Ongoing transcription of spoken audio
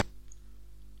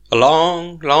A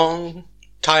long, long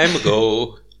time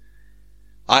ago,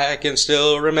 I can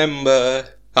still remember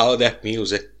how that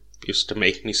music used to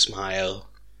make me smile.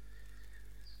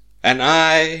 And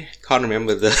I can't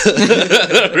remember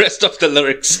the rest of the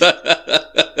lyrics.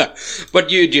 But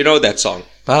do you know that song?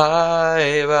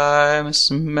 Bye bye, Miss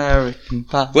American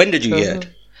Pie. When did you hear it?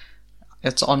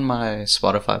 It's on my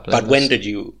Spotify playlist. But when did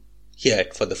you hear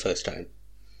it for the first time?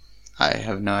 I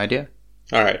have no idea.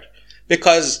 Alright.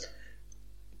 Because,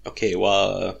 okay,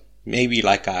 well, maybe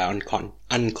like I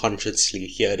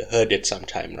unconsciously heard it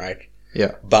sometime, right?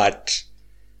 Yeah. But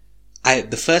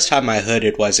the first time I heard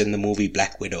it was in the movie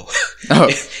Black Widow.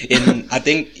 Oh. In, I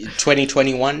think,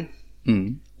 2021.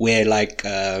 Mm. Where, like,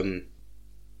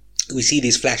 we see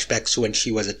these flashbacks to when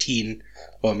she was a teen,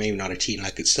 or maybe not a teen,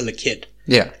 like it's still a kid.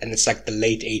 Yeah. And it's like the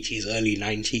late 80s, early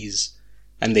 90s,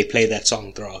 and they play that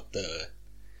song throughout the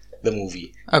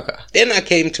movie. Okay. Then I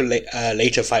came to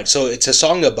later find, so it's a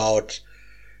song about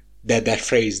that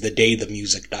phrase, the day the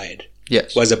music died.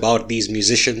 Yes. Was about these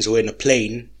musicians who were in a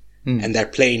plane, and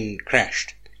that plane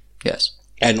crashed. Yes.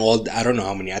 And I don't know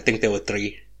how many, I think there were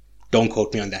 3. Don't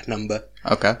quote me on that number.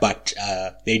 Okay. But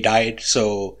they died,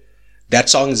 so that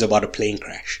song is about a plane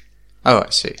crash. Oh, I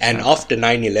see. And after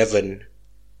 9/11,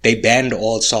 they banned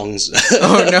all songs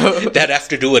that have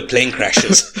to do with plane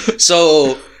crashes.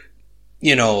 So,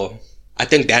 you know, I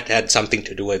think that had something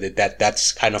to do with it.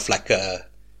 That's kind of like a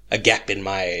gap in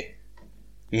my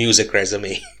music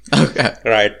resume. Okay.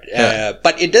 Right? Yeah.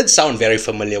 But it did sound very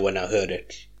familiar when I heard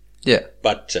it. Yeah.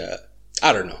 But,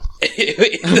 I don't know.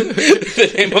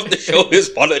 The name of the show is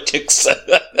Politics.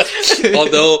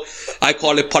 Although I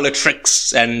call it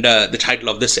Politrix, and the title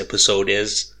of this episode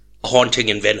is A Haunting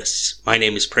in Venice. My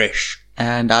name is Presh.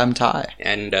 And I'm Ty.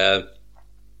 And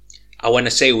I want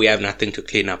to say we have nothing to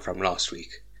clean up from last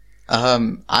week.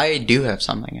 I do have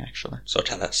something, actually. So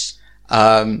tell us.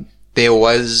 There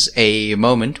was a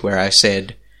moment where I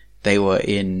said they were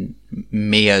in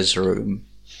Mia's room,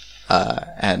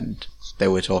 and they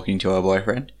were talking to her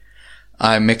boyfriend.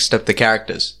 I mixed up the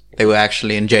characters. They were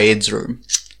actually in Jade's room.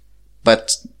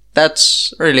 But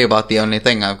that's really about the only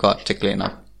thing I've got to clean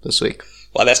up this week.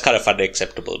 Well, that's kind of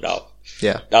unacceptable now.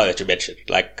 Yeah. Now that you mentioned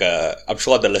it. Like, I'm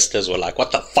sure the listeners were like,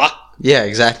 what the fuck? Yeah,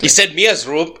 exactly. He said Mia's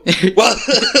room. Well,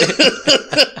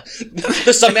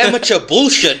 there's some amateur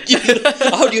bullshit.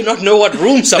 How do you not know what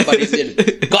room somebody's in?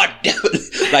 God damn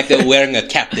it. Like they were wearing a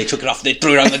cap. They took it off. They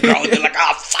threw it on the ground. They're like,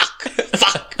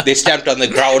 fuck. They stamped on the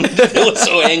ground. They were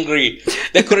so angry.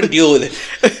 They couldn't deal with it.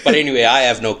 But anyway, I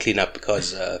have no cleanup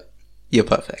because... You're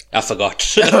perfect. I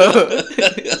forgot.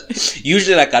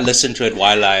 Usually, like, I listen to it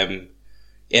while I'm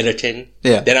editing.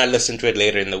 Yeah. Then I listen to it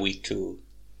later in the week to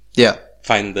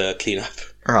find the cleanup.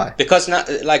 Right. Because,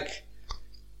 like,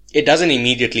 it doesn't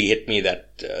immediately hit me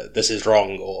that this is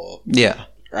wrong or... Yeah.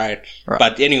 Right.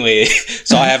 But anyway,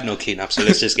 so I have no cleanup. So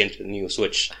let's just get into the news,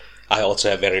 which I also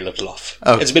have very little of.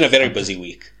 Okay. It's been a very busy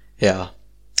week. Yeah.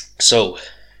 So,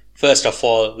 first of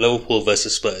all, Liverpool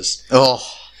versus Spurs. Oh.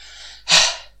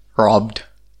 Robbed.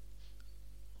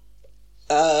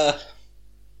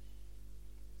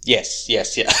 Yes, yeah.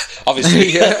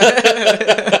 Obviously.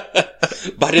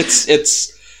 But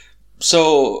it's,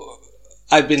 so,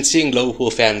 I've been seeing Liverpool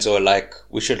fans who are like,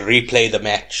 we should replay the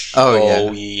match.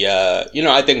 Oh, yeah.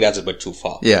 I think that's a bit too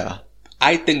far. Yeah.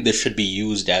 I think this should be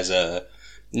used as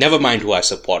never mind who I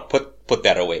support, put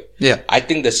that away. Yeah. I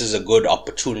think this is a good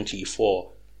opportunity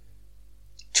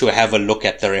to have a look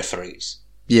at the referees.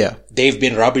 Yeah. They've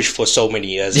been rubbish for so many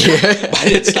years now.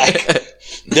 But it's like,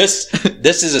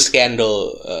 this is a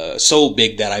scandal so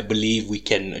big that I believe we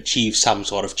can achieve some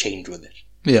sort of change with it.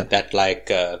 Yeah. That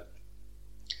like,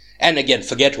 and again,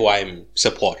 forget who I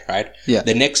support, right? Yeah.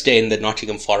 The next day in the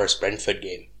Nottingham Forest Brentford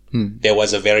game, there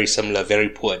was a very similar, very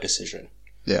poor decision.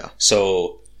 Yeah.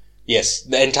 So, yes,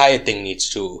 the entire thing needs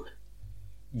to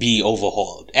be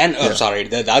overhauled. And, sorry,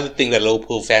 the other thing that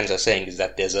Liverpool fans are saying is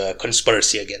that there's a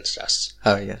conspiracy against us.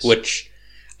 Oh, yes. Which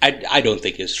I don't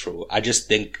think is true. I just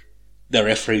think the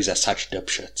referees are such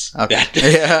dipshits. Okay. That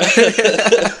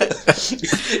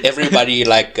everybody,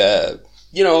 like,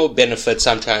 benefits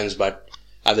sometimes, but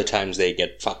other times they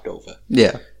get fucked over.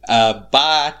 Yeah.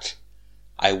 But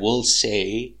I will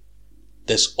say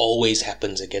this always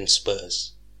happens against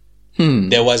Spurs.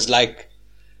 There was like,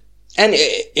 and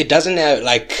it doesn't have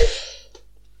like,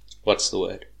 what's the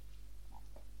word?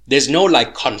 There's no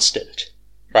like constant,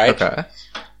 right? Okay.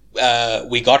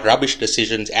 We got rubbish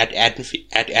decisions at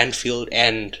Anfield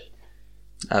and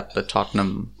at the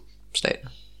Tottenham Stadium.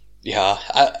 Yeah,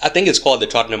 I think it's called the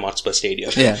Tottenham Hotspur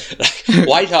Stadium. Yeah. Like,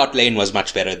 White Hart Lane was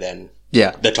much better than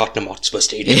the Tottenham Hotspur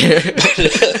Stadium. Yeah.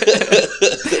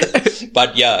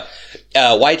 But yeah,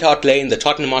 White Hart Lane, the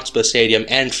Tottenham Hotspur Stadium,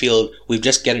 Anfield, we've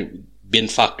just been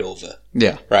fucked over.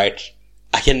 Yeah. Right?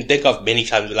 I can think of many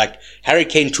times, like, Harry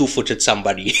Kane two-footed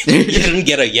somebody. He didn't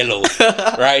get a yellow.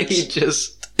 Right?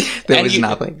 There was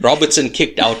nothing. Robertson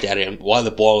kicked out at him while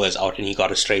the ball was out and he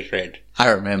got a straight red. I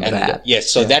remember that.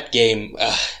 Yes, so that game,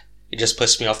 it just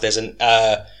pissed me off. There's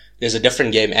a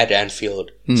different game at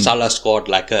Anfield. Salah scored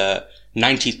like a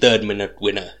 93rd minute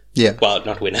winner. Yeah. Well,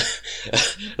 not winner.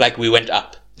 Like we went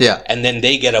up. Yeah. And then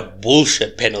they get a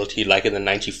bullshit penalty like in the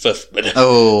 95th minute.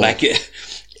 Oh. Like,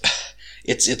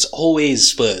 it's always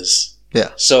Spurs.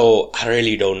 Yeah. So I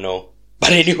really don't know.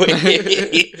 But anyway,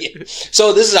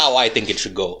 so this is how I think it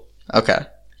should go. Okay.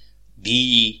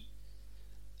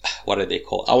 What are they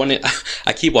called?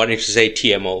 I keep wanting to say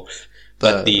TMO,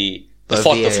 but the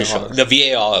fourth VAR. official, the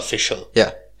VAR official,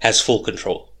 has full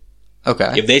control.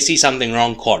 Okay. If they see something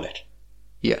wrong, call it.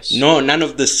 Yes. No, none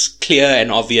of this clear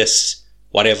and obvious,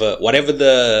 whatever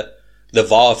the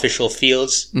VAR official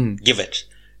feels, give it.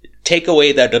 Take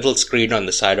away that little screen on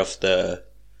the side of the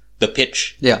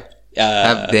pitch. Yeah.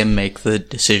 Have them make the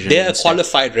decision. They're a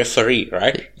qualified referee,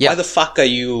 right? Yeah. Why the fuck are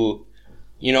you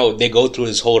they go through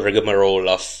this whole rigmarole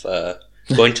of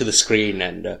going to the screen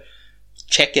and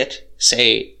check it,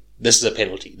 say, this is a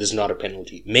penalty, this is not a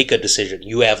penalty. Make a decision.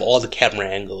 You have all the camera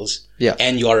angles. Yeah.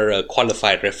 And you're a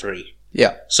qualified referee.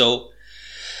 Yeah. So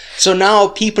now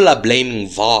people are blaming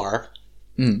VAR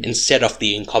instead of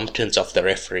the incompetence of the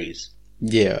referees.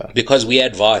 Yeah. Because we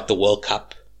had VAR at the World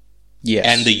Cup. Yes.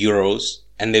 And the Euros.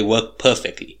 And they worked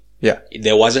perfectly. Yeah.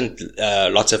 There wasn't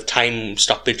lots of time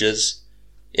stoppages.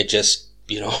 It just,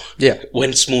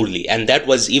 went smoothly. And that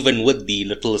was even with the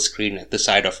little screen at the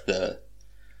side of the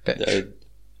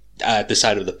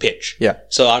side of the pitch. Yeah.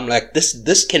 So I'm like,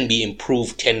 this can be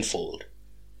improved tenfold.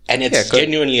 And it's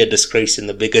genuinely a disgrace in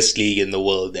the biggest league in the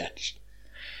world that,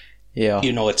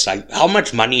 it's like, how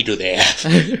much money do they have?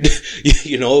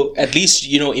 At least,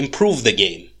 improve the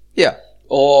game. Yeah.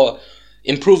 Or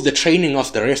improve the training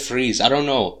of the referees. I don't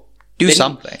know. Do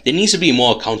something. There needs to be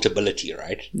more accountability,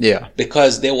 right? Yeah.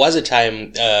 Because there was a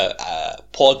time,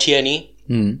 Paul Tierney,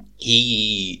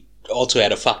 he also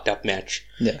had a fucked up match.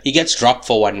 Yeah. He gets dropped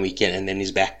for one weekend and then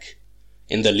he's back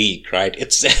in the league, right?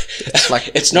 It's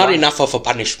like, it's not enough of a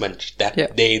punishment that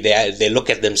they look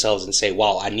at themselves and say,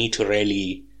 wow, I need to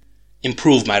really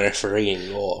improve my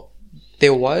refereeing. Or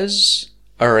there was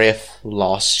a ref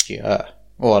last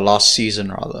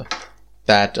season rather,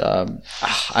 that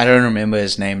I don't remember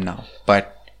his name now,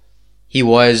 but he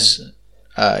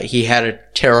had a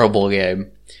terrible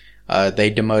game. They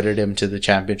demoted him to the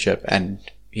championship and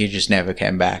he just never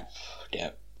came back.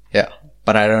 Yeah,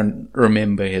 but I don't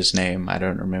remember his name. I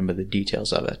don't remember the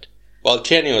details of it. Well,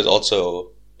 Tierney was also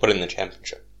put in the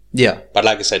championship. Yeah, but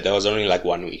like I said, that was only like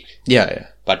 1 week. Yeah.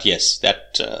 But yes,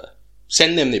 that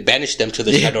banish them to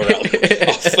the shadow realm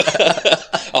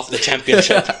of the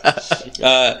championship.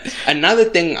 Another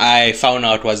thing I found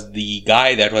out was the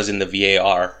guy that was in the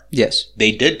VAR. Yes.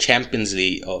 They did Champions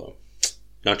League, or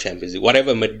not Champions League,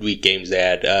 whatever midweek games they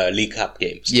had, League Cup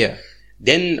games. Yeah.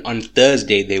 Then on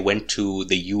Thursday, they went to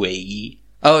the UAE.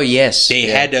 Oh, yes.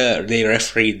 They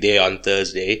refereed there on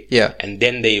Thursday. Yeah. And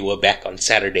then they were back on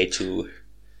Saturday too.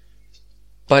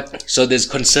 So there's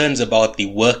concerns about the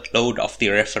workload of the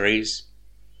referees.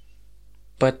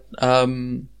 But,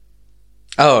 oh,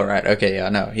 right, okay, yeah,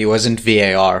 no, he wasn't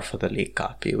VAR for the League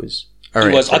Cup, he was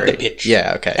on the pitch.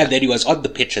 Yeah, okay. And then he was on the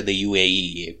pitch at the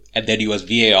UAE game. And then he was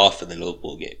VAR for the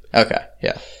Liverpool game. Okay,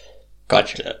 yeah.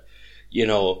 Gotcha. But,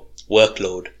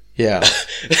 workload. Yeah.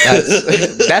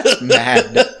 That's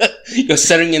mad. You're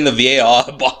sitting in the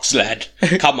VAR box, lad.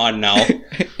 Come on now.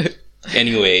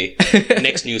 Anyway,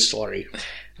 next news story.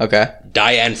 Okay.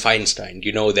 Dianne Feinstein. Do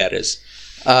you know who that is?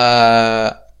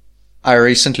 I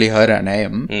recently heard her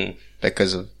name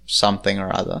because of something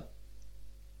or other.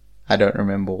 I don't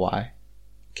remember why.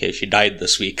 Okay, she died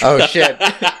this week. Oh, shit.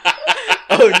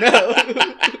 Oh, no.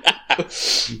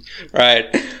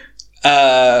 Right.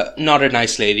 Not a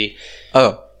nice lady.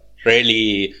 Oh.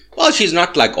 Really. Well, she's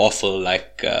not like awful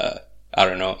like, I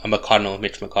don't know,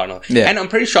 Mitch McConnell. Yeah. And I'm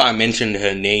pretty sure I mentioned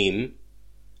her name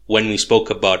when we spoke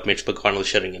about Mitch McConnell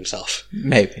shitting himself.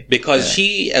 Maybe. Because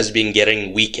she has been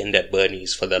getting Weekend at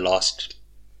Bernie's for the last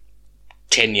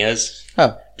 10 years.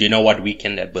 Oh. Do you know what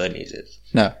Weekend at Bernie's is?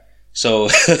 No. So,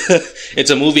 it's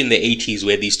a movie in the 80s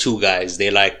where these two guys, they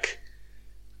like...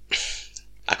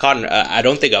 I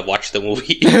don't think I've watched the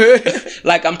movie.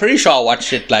 Like, I'm pretty sure I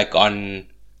watched it like on...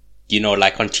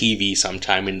 like on TV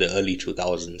sometime in the early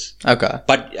 2000s. Okay.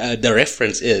 But the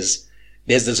reference is,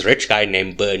 there's this rich guy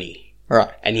named Bernie.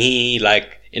 Right. And he,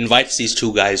 like, invites these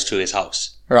two guys to his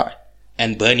house. Right.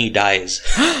 and Bernie dies.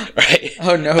 Right?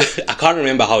 Oh no. I can't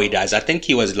remember how he dies. I think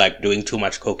he was like doing too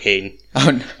much cocaine. Oh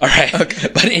no. Alright. Okay.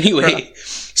 But anyway,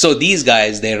 so these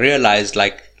guys, they realized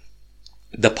like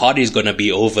the party's gonna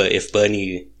be over if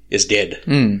Bernie is dead.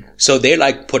 So they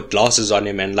like put glasses on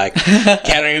him and like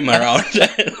carry him around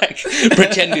and like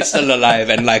pretend he's still alive,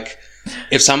 and like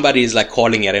if somebody is like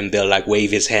calling at him, they'll like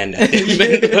wave his hand at him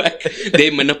and like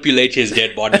they manipulate his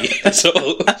dead body.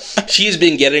 So she's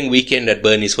been getting Weekend at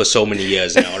Bernie's for so many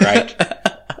years now, right?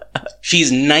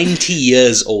 She's 90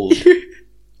 years old.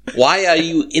 Why are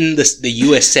you in the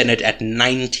US Senate at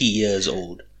 90 years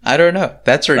old? I don't know.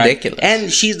 That's ridiculous. Right?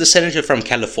 And she's the senator from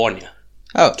California.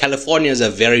 Oh. California is a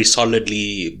very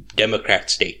solidly Democrat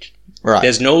state. Right.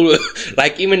 There's no,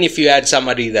 like, even if you had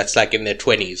somebody that's like in their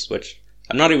 20s, which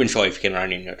I'm not even sure if you can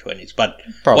run in your 20s, but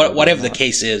whatever the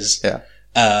case is,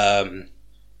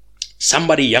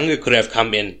 somebody younger could have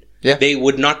come in. Yeah. They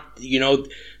would not,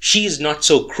 she's not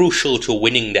so crucial to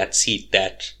winning that seat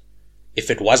that if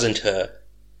it wasn't her,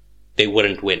 they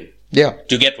wouldn't win. Yeah.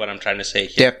 Do you get what I'm trying to say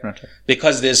here? Definitely.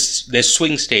 Because there's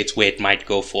swing states where it might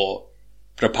go for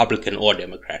Republican or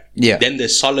Democrat. Yeah. Then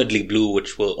there's solidly blue,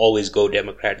 which will always go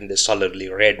Democrat, and there's solidly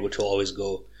red, which will always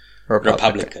go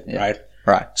Republican, yeah. right?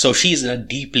 Right. So she's in a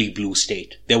deeply blue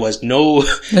state. There was no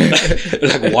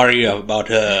like worry about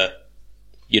her,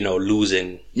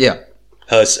 losing Yeah.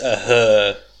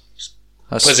 her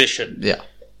position. Yeah.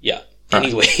 Yeah. Right.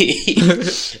 Anyway,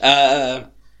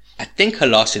 I think her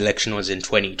last election was in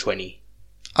 2020.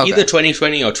 Okay. Either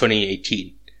 2020 or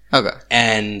 2018. Okay.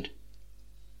 And,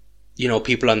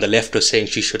 people on the left are saying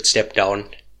she should step down.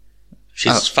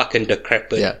 She's fucking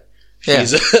decrepit. Yeah.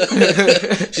 She's,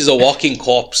 she's a walking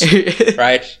corpse,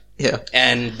 right? Yeah.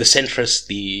 And the centrists,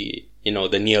 the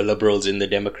neoliberals in the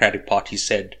Democratic Party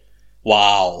said,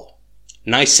 wow,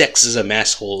 nice sexism,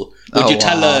 asshole. Would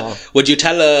you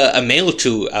tell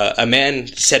a man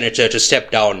senator to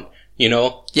step down?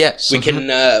 Yes. We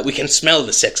can smell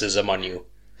the sexism on you.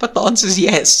 But the answer is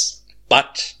yes.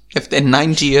 But If they're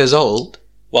 90 years old.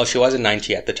 well, she wasn't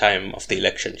 90 at the time of the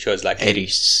election. She was like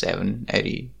 87,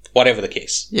 80. Whatever the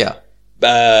case. Yeah.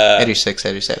 86,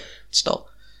 87. Still.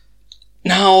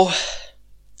 Now,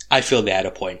 I feel they had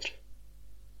a point.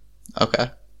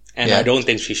 Okay. And Yeah. I don't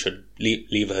think she should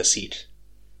leave her seat.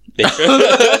 They should.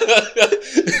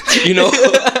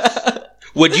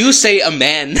 Would you say a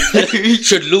man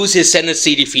should lose his Senate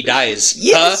seat if he dies?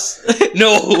 Yes. Huh?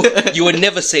 No, you would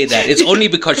never say that. It's only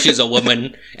because she's a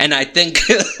woman, and I think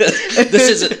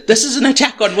this is an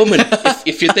attack on women.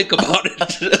 If you think about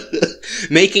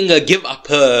it, making her give up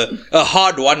a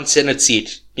hard-won Senate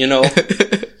seat.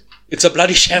 It's a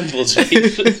bloody shambles, right?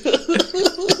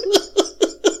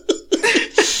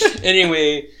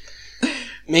 Anyway,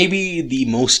 maybe the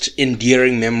most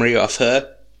endearing memory of her.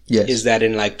 Yes. Is that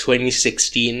in like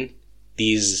 2016,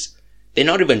 they're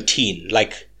not even teen,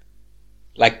 like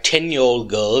 10-year-old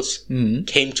girls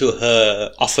came to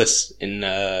her office in,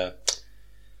 not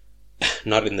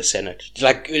in the Senate,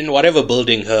 like in whatever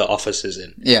building her office is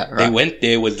in. Yeah, right. They went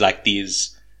there with like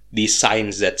these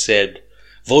signs that said,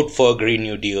 vote for a Green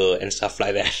New Deal and stuff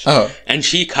like that. Oh. And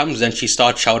she comes and she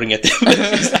starts shouting at them.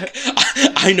 She's like,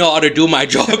 I know how to do my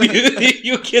job.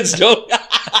 You kids don't.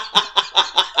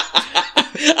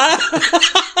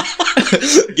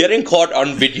 Getting caught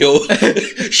on video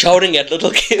shouting at little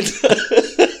kids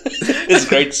is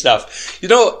great stuff.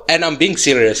 And I'm being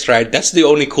serious, right? That's the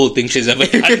only cool thing she's ever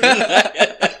done.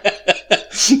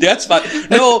 That's fine.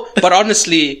 No, but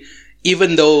honestly,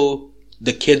 even though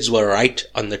the kids were right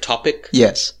on the topic,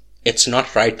 Yes. it's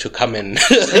not right to come and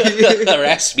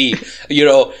harass me.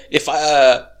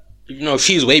 If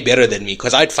she's way better than me,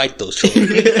 because I'd fight those children.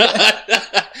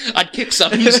 I'd kick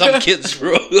some kids,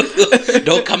 bro.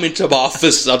 Don't come into my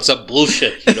office on some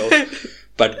bullshit,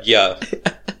 But yeah.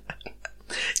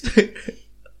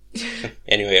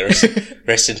 Anyway,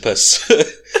 rest in peace.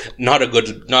 Not a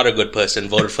good person.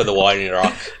 Voted for the war in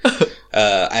Iraq.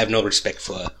 I have no respect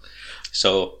for her.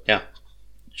 So yeah.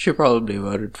 She probably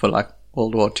voted for like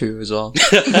World War II as well.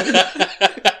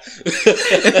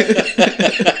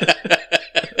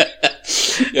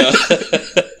 Yeah.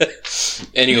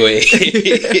 Anyway,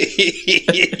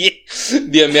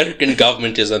 the American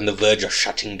government is on the verge of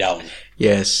shutting down.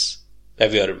 Yes.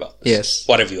 Have you heard about this? Yes.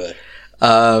 What have you heard?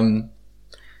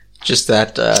 Just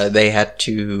that they had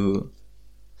to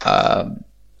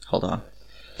hold on.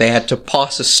 They had to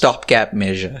pass a stopgap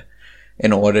measure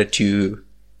in order to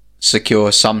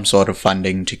secure some sort of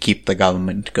funding to keep the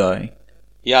government going.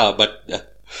 Yeah, but I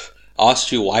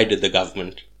asked you, why did the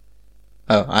government?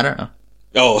 Oh, I don't know.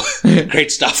 Oh, great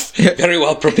stuff. Very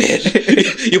well prepared.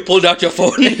 You pulled out your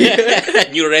phone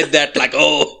and you read that like,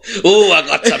 oh, I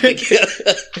got something here.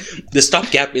 The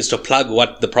stopgap is to plug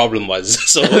what the problem was.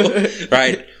 So,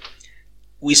 right.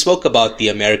 We spoke about the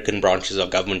American branches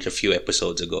of government a few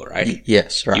episodes ago, right?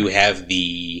 Yes, right. You have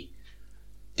the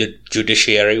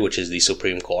judiciary, which is the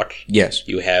Supreme Court. Yes.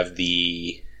 You have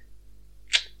the...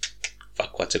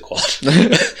 Fuck, what's it called?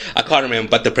 I can't remember,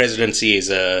 but the presidency is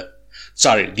the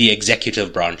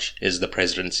executive branch is the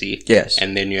presidency. Yes.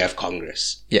 And then you have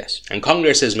Congress. Yes. And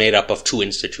Congress is made up of two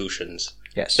institutions.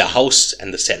 Yes. The House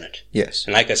and the Senate. Yes.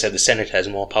 And like I said, the Senate has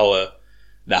more power.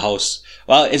 The House,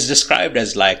 well, it's described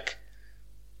as like,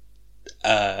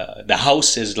 the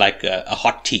House is like a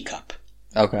hot teacup.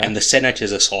 Okay. And the Senate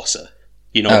is a saucer.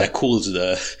 That cools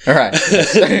the right.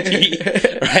 tea,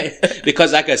 right?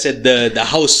 Because like I said, the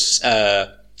House,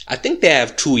 I think they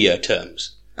have 2-year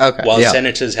terms. Okay. While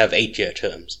senators have 8-year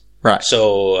terms. Right.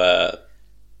 So,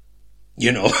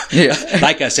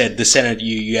 like I said, the Senate,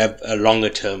 you have a longer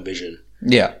term vision.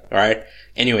 Yeah. Right?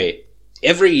 Anyway,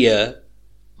 every year,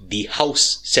 the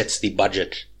House sets the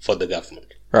budget for the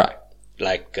government. Right.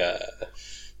 Like, They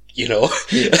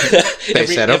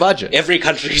set a budget. Every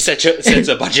country sets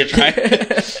a budget, right?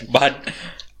 But,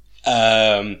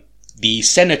 the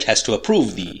Senate has to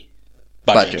approve the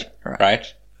budget.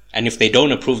 Right? And if they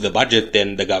don't approve the budget,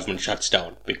 then the government shuts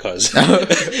down because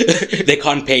they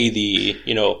can't pay the,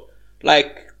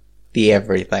 the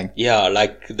everything. Yeah,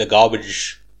 like the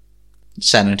garbage.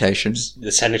 Sanitation.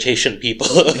 The sanitation people.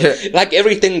 Like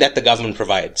everything that the government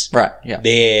provides. Right, yeah.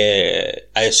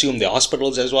 I assume they're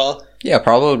hospitals as well. Yeah,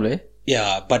 probably.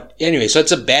 Yeah, but anyway, so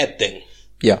it's a bad thing.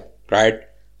 Yeah. Right?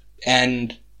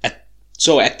 And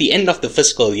so at the end of the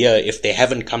fiscal year, if they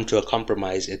haven't come to a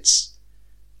compromise, it's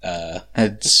done.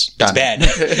 It's bad.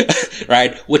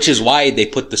 Right? Which is why they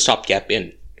put the stopgap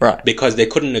in. Right. Because they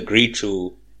couldn't agree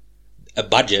to a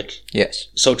budget. Yes.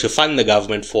 So to fund the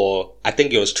government for, I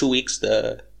think it was 2 weeks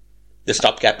the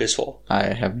stopgap is for.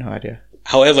 I have no idea.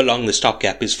 However long the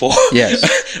stopgap is for. Yes.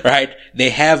 Right? They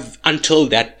have until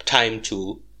that time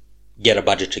to get a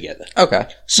budget together. Okay.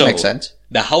 So makes sense.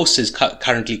 The House is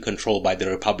currently controlled by the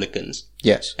Republicans.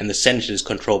 Yes. And the Senate is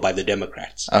controlled by the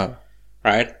Democrats. Oh.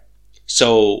 Right?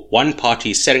 So one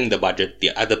party is setting the budget,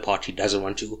 the other party doesn't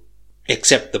want to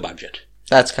accept the budget.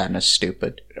 That's kind of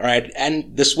stupid. Right?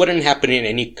 And this wouldn't happen in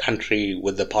any country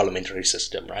with the parliamentary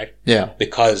system, right? Yeah.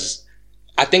 Because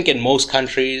I think in most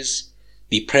countries,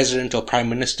 the president or prime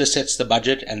minister sets the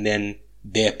budget and then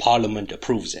their parliament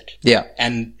approves it. Yeah.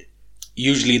 And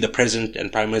usually the president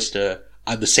and prime minister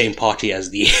are the same party as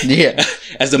the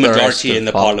as the The majority in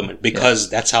the parliament because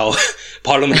that's how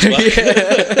parliaments work.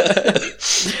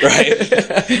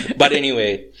 Right? But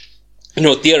anyway,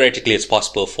 theoretically it's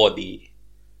possible for the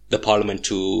parliament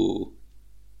to,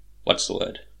 what's the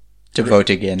word? To vote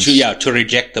against. To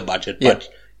reject the budget. Yeah. But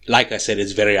like I said,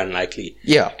 it's very unlikely.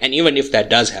 Yeah. And even if that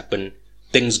does happen,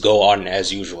 things go on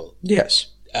as usual. Yes.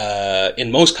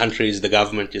 In most countries, the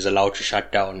government is allowed to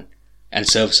shut down and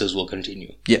services will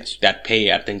continue. Yes. That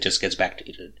pay, I think, just gets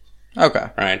backdated. Okay.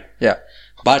 Right? Yeah.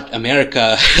 But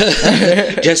America,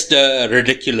 just a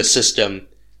ridiculous system.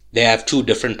 They have two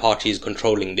different parties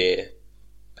controlling their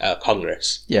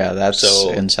Congress. Yeah, that's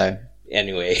insane.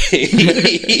 Anyway.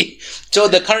 So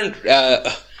the current,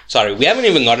 we haven't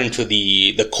even gotten to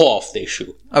the core of the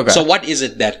issue. Okay. So what is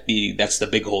it that's the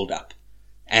big hold up?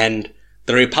 And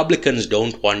the Republicans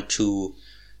don't want to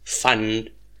fund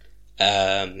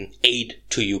aid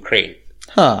to Ukraine.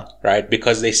 Huh. Right?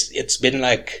 Because it's been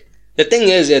like, the thing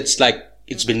is,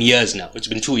 it's been years now. It's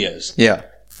been 2 years. Yeah.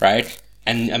 Right?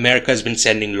 And America has been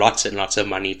sending lots and lots of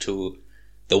money to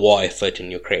the war effort in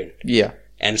Ukraine. Yeah.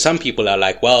 And some people are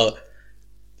like, well,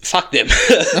 fuck them.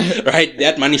 Right?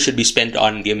 That money should be spent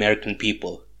on the American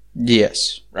people.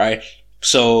 Yes. Right?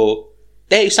 So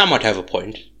they somewhat have a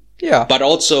point. Yeah. But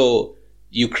also,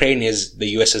 Ukraine is the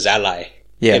US's ally.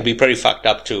 Yeah. It'd be pretty fucked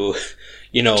up to,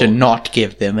 to not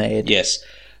give them aid. Yes.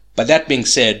 But that being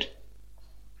said,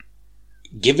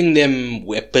 giving them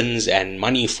weapons and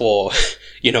money for,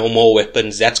 more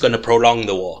weapons, that's going to prolong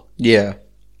the war. Yeah.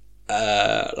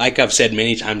 Like I've said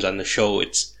many times on the show,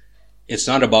 it's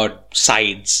not about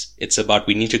sides. It's about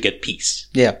we need to get peace.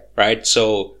 Yeah. Right?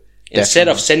 So instead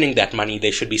of sending that money,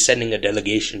 they should be sending a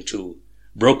delegation to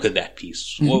broker that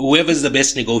peace. Whoever's the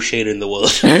best negotiator in the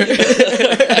world.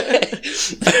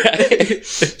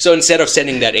 So instead of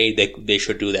sending that aid, they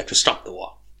should do that to stop the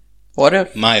war.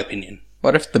 My opinion.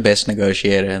 What if the best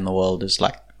negotiator in the world is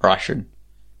like Russian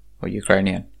or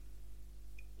Ukrainian?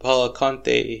 Well, can't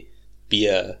they be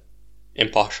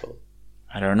impartial?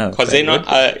 I don't know. Because they're not,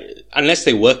 unless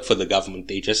they work for the government,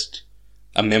 they just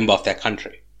a member of that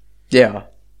country. Yeah.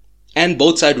 And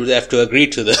both sides would have to agree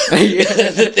to the,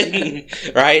 the thing,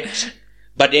 right?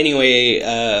 But anyway,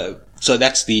 so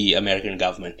that's the American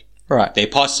government. Right. They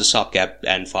passed the stopgap,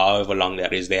 and for however long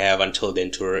that is, they have until then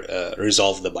to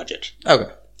resolve the budget.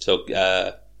 Okay. So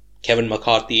Kevin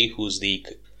McCarthy, who's the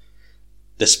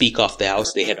Speaker of the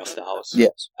House, the head of the House,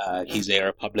 Yes. he's a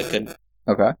Republican.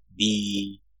 Okay.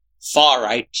 The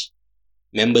far-right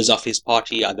members of his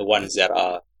party are the ones that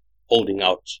are holding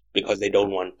out because they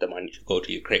don't want the money to go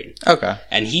to Ukraine. Okay.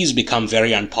 And he's become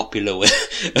very unpopular with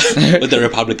with the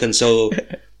Republicans. So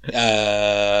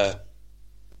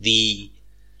the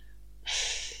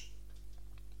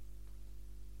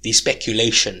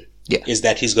speculation is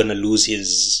that he's going to lose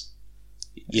his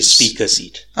speaker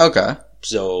seat. Okay.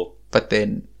 So, but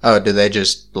then, do they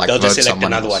just they'll vote just select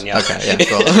someone another else? one? Yeah. Okay. Yeah.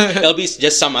 Cool. There'll be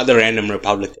just some other random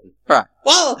Republican. Right.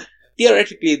 Well,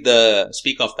 theoretically, the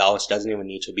Speaker of the House doesn't even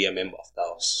need to be a member of the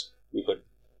House. We could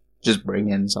just bring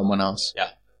in someone else.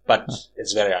 Yeah, but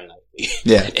it's very unlikely.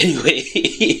 Yeah. Anyway,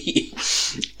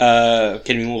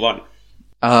 can we move on?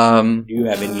 Do you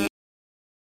have any?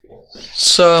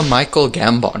 Sir Michael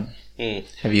Gambon. Hmm.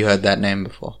 Have you heard that name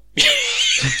before?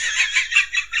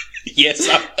 Yes,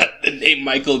 I've heard the name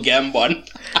Michael Gambon.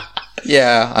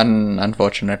 Yeah,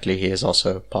 unfortunately, he has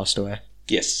also passed away.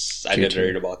 Yes, I did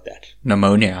read about that.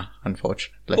 Pneumonia,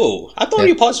 unfortunately. Oh, I thought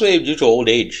he passed away due to old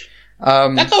age.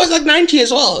 That guy was like 90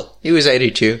 as well. He was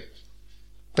 82.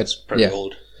 But Pretty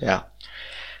old. Yeah.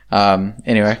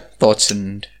 Anyway, thoughts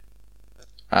and...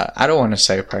 I don't want to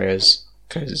say prayers,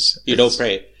 because... You don't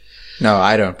pray? No,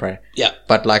 I don't pray. Yeah.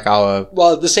 But like our...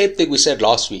 Well, the same thing we said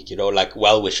last week, like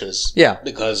well wishes. Yeah.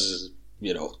 Because,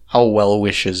 our well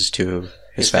wishes to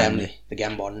his family. The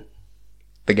Gambon.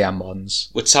 The Gambons.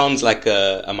 Which sounds like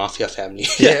a mafia family.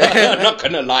 Yeah. I'm not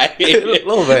gonna lie. A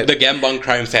little bit. The Gambon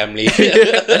crime family.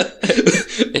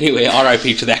 Anyway,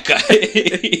 RIP to that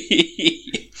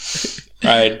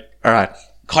guy. Alright.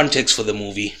 Context for the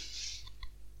movie.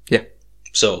 Yeah.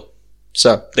 So,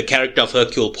 the character of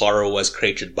Hercule Poirot was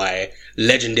created by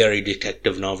legendary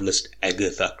detective novelist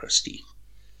Agatha Christie.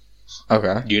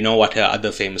 Okay. Do you know what her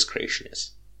other famous creation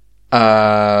is?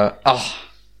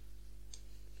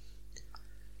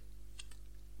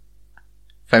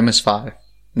 Famous Five.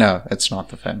 No, it's not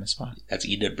the Famous Five. That's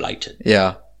Enid Blyton.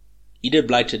 Yeah. Enid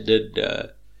Blyton did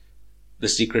The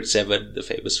Secret Seven, The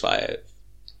Famous Five.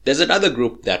 There's another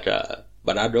group that,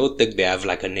 but I don't think they have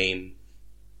like a name.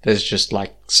 There's just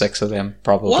like 6 of them,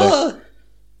 probably. Well,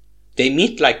 they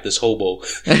meet like this hobo.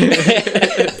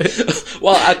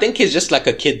 Well, I think he's just like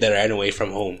a kid that ran away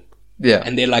from home. Yeah.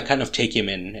 And they like kind of take him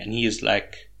in, and he's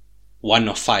like 1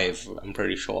 of 5, I'm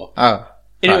pretty sure. Oh.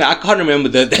 Anyway, right. I can't remember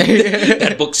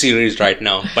that book series right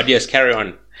now. But yes, carry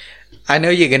on. I know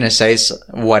you're going to say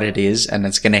what it is, and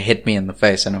it's going to hit me in the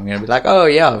face, and I'm going to be like, oh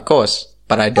yeah, of course.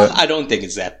 But I don't. Well, I don't think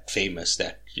it's that famous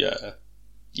that,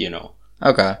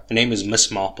 Okay. Her name is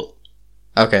Miss Marple.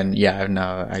 Okay, yeah, no.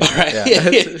 Alright.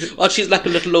 Yeah. Well, she's like a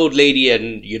little old lady,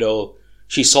 and,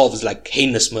 she solves like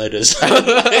heinous murders.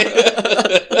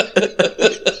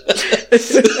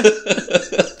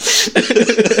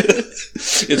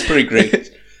 It's pretty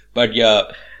great. But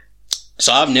yeah.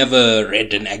 So I've never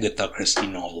read an Agatha Christie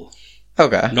novel.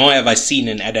 Okay. Nor have I seen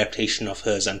an adaptation of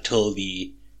hers until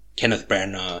the Kenneth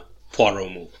Branagh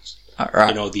Poirot movies.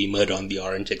 Right. The Murder on the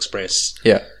Orient Express.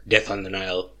 Yeah. Death on the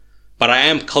Nile. But I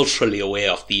am culturally aware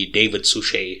of the David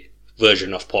Suchet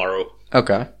version of Poirot.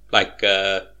 Okay. Like,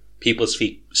 people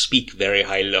speak very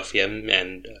highly of him,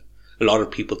 and a lot of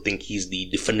people think he's the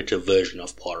definitive version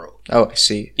of Poirot. Oh, I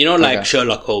see. Like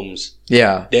Sherlock Holmes.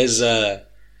 Yeah. There's a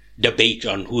debate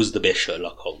on who's the best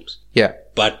Sherlock Holmes. Yeah.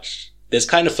 But there's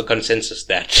kind of a consensus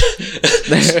that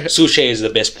Suchet is the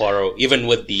best Poirot, even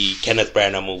with the Kenneth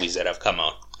Branagh movies that have come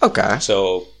out. Okay.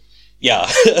 So, yeah,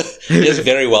 he's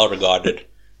very well regarded.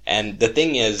 And the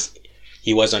thing is,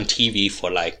 he was on TV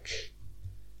for like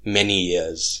many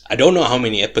years. I don't know how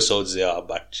many episodes there are,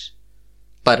 but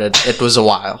it was a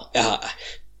while.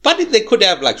 But they could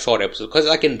have like short episodes, because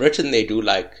like in Britain they do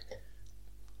like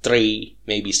 3,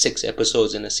 maybe 6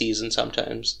 episodes in a season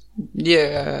sometimes.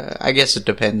 Yeah, I guess it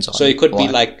depends on. So it could be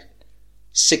like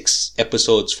 6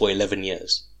 episodes for 11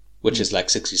 years, which is like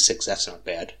 66. That's not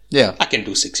bad. Yeah, I can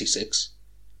do 66.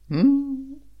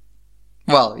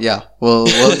 Well, yeah, we'll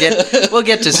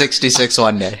get to 66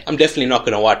 one day. I'm definitely not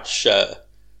going to watch.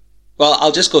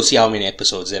 I'll just go see how many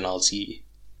episodes, then I'll see.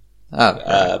 Oh,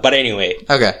 right. But anyway.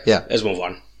 Okay, yeah. Let's move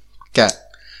on. Okay.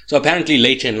 So apparently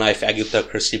later in life, Agatha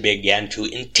Christie began to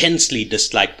intensely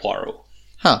dislike Poirot.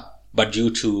 Huh. But due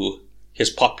to his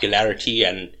popularity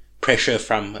and pressure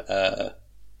from, the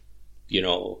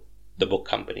the book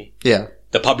company. Yeah.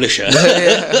 The publisher.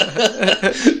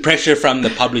 Pressure from the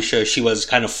publisher. She was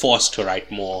kind of forced to write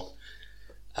more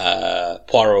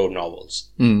Poirot novels.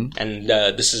 Mm. And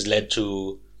this has led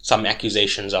to some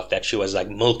accusations of that she was like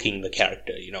milking the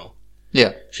character, you know.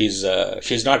 Yeah. She's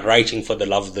not writing for the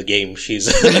love of the game. She's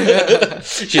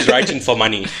she's writing for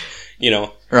money, you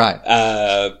know. Right.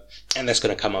 And that's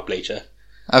going to come up later.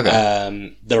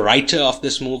 Okay. The writer of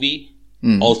this movie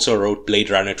also wrote Blade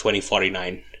Runner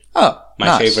 2049. Oh, My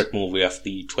nice. favorite movie of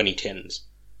the 2010s.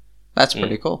 That's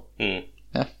pretty cool. Mm.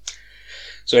 Yeah.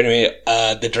 So anyway,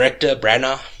 the director,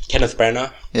 Kenneth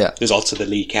Branagh, Yeah. is also the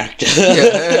lead character.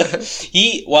 Yeah.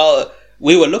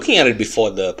 We were looking at it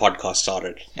before the podcast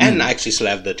started, and I actually still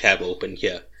have the tab open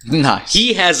here. Nice.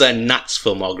 He has a nuts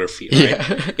filmography, right?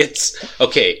 Yeah. It's,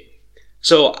 okay.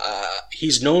 So,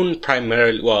 he's known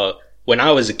primarily, when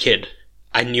I was a kid,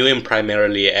 I knew him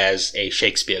primarily as a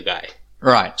Shakespeare guy.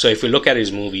 Right. So if you look at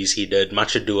his movies, he did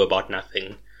Much Ado About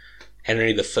Nothing,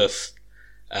 Henry V,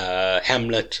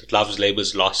 Hamlet, Love's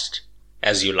Labour's Lost,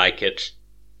 As You Like It.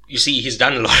 You see, he's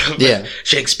done a lot of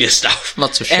Shakespeare stuff.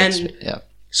 Lots of Shakespeare, and yeah.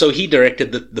 So he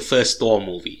directed the first Thor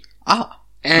movie. Ah,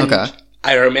 And okay.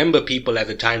 I remember people at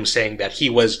the time saying that he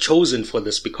was chosen for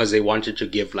this because they wanted to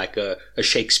give like a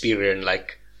Shakespearean,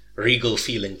 like, regal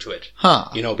feeling to it. Huh.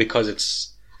 You know, because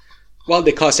it's,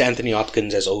 they cast Anthony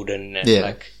Hopkins as Odin and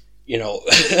like, you know,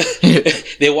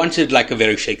 they wanted like a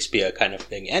very Shakespeare kind of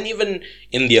thing. And even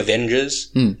in the Avengers,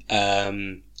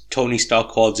 Tony Stark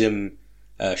calls him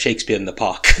Shakespeare in the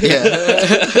Park.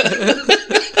 Yeah.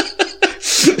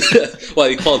 Well,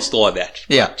 he calls Thor that.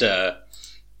 Yeah.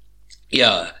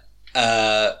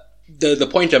 But, the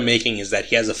point I'm making is that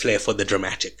he has a flair for the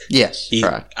dramatic. Yes,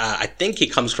 right. I think he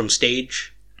comes from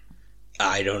stage.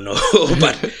 I don't know,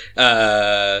 but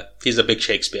he's a big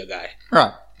Shakespeare guy.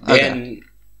 Right. Okay. And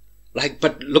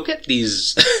but look at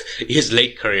his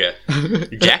late career.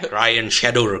 Jack Ryan,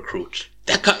 Shadow Recruit.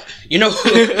 That you know,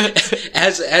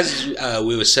 as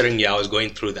we were sitting here, I was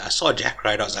going through that. I saw Jack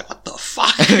Ryan. I was like, what the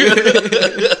fuck?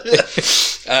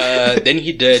 Then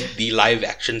he did the live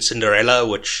action Cinderella,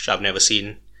 which I've never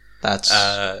seen. That's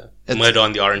Murder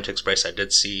on the Orient Express. I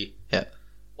did see. Yeah.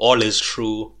 All Is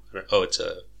True. Oh, it's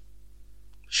a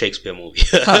Shakespeare movie.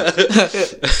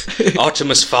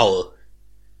 Artemis Fowl.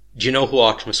 Do you know who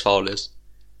Artemis Fowl is?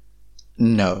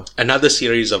 No. Another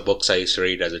series of books I used to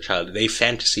read as a child. They're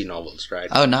fantasy novels, right?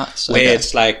 Oh, nice. Where Okay.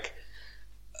 it's like,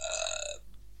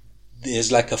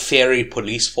 there's like a fairy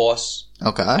police force.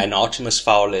 Okay. And Artemis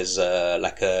Fowl is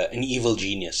like an evil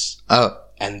genius. Oh.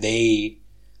 And they're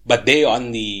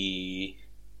on the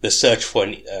search for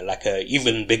like a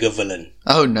even bigger villain.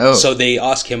 Oh, no. So they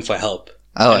ask him for help.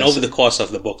 Oh, and I over see. the course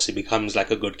of the books, he becomes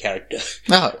like a good character.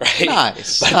 Oh, right?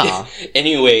 nice. But Ah.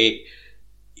 anyway,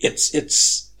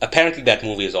 it's apparently that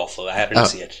movie is awful. I haven't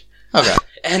seen it. Okay.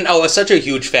 And I was such a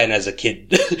huge fan as a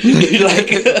kid. Like,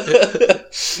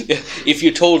 if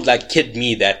you told like kid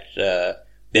me that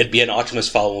there'd be an Artemis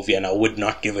Fowl movie and I would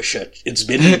not give a shit. It's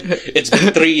been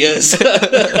 3 years.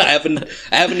 I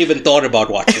haven't even thought about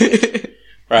watching it.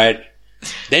 Right?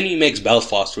 Then he makes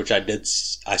Belfast, which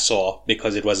I saw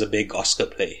because it was a big Oscar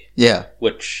play. Yeah.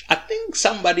 Which I think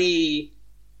somebody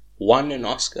won an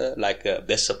Oscar, like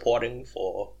Best Supporting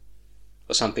or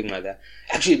something like that.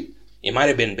 Actually, it might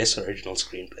have been Best Original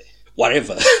Screenplay.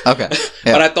 Whatever. Okay.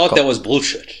 Yeah, But I thought cool. that was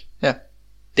bullshit. Yeah.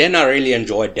 Then I really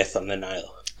enjoyed Death on the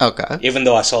Nile. Okay. Even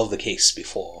though I solved the case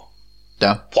before.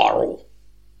 Yeah. Poirot.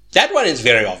 That one is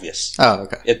very obvious. Oh,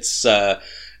 okay. It's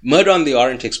Murder on the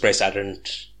Orient Express. I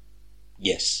didn't.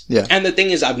 Yes. Yeah. And the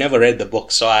thing is, I've never read the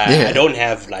book, so I don't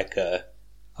have like A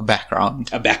background.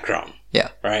 a background. Yeah.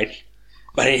 Right?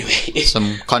 But anyway.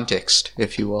 Some context,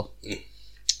 if you will.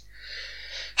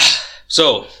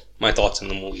 So, my thoughts on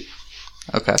the movie.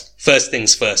 Okay. First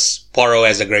things first, Poirot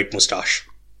has a great moustache.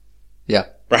 Yeah.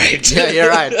 Right? Yeah, you're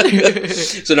right.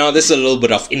 So now this is a little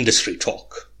bit of industry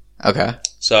talk. Okay.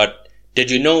 So, did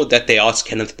you know that they asked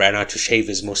Kenneth Branagh to shave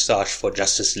his moustache for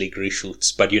Justice League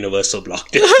reshoots, but Universal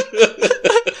blocked it?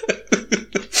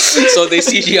 So they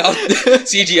CGI'd out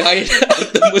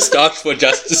the moustache for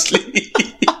Justice League.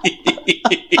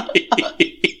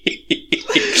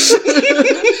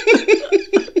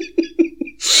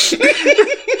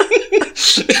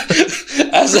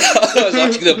 As I was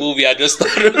watching the movie,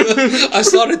 I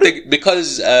started thinking,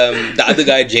 because the other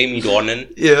guy, Jamie Dornan,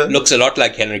 looks a lot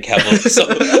like Henry Cavill. So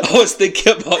I was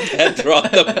thinking about that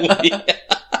throughout the movie.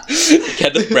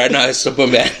 Kenneth Branagh as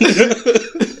Superman.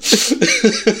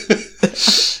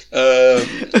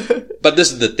 But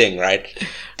this is the thing, right?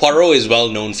 Poirot is well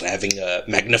known for having a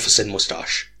magnificent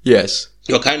moustache. Yes.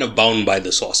 You're kind of bound by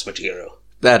the source material.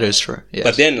 That is true. Yes.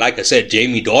 But then, like I said,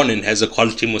 Jamie Dornan has a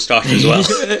quality moustache as well,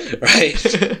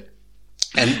 right?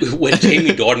 And when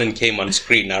Jamie Dornan came on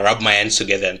screen, I rubbed my hands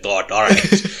together and thought, all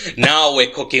right, now we're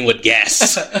cooking with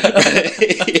gas.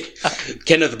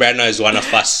 Kenneth Branagh is one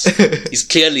of us. He's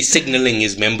clearly signaling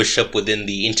his membership within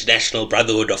the International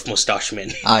Brotherhood of Moustache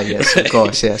Men. Yes, of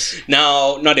course, yes.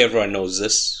 Now, not everyone knows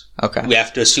this. Okay. We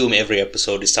have to assume every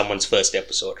episode is someone's first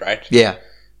episode, right? Yeah.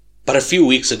 But a few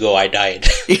weeks ago, I died.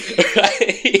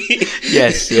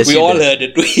 Yes, we all heard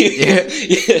it. Yeah.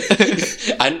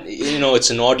 And,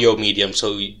 it's an audio medium,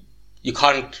 so you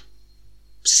can't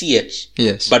see it.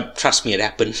 Yes. But trust me, it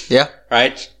happened. Yeah.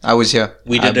 Right? I was here.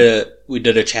 We did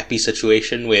a chappy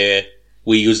situation where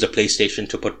we used a PlayStation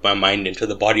to put my mind into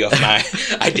the body of my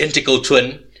identical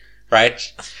twin, right?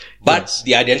 But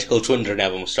the identical twin didn't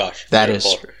have a mustache. That is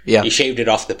true. Yeah. He shaved it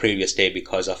off the previous day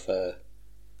because of a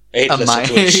Hitler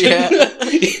situation. Yeah.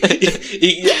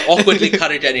 He awkwardly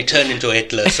cut it and it turned into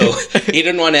Hitler. So he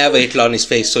didn't want to have a Hitler on his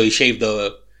face, so he shaved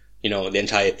the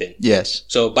entire thing. Yes.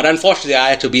 So, but unfortunately, I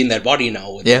had to be in that body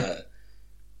now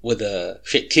with a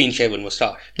clean shaven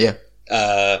mustache. Yeah.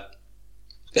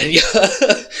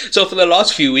 So for the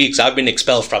last few weeks, I've been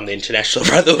expelled from the International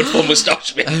Brotherhood for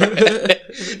Moustache Men.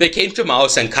 They came to my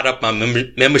house and cut up my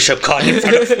membership card in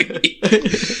front of me.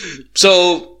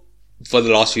 So for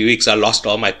the last few weeks, I lost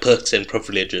all my perks and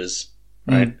privileges.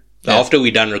 Right. Yeah. After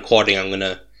we're done recording, I'm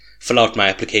gonna fill out my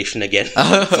application again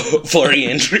for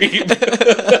re-entry.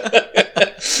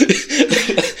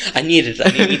 I need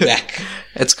it back.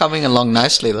 It's coming along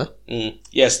nicely, though.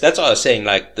 Yes, that's what I was saying.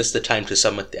 Like, this is the time to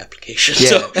submit the application. Yeah.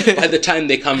 So by the time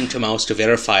they come to my house to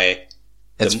verify,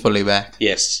 it's fully back.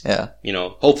 Yes. Yeah.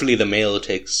 Hopefully the mail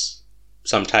takes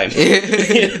some time.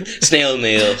 Snail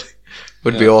mail.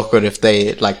 Would be awkward if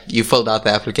they, you filled out the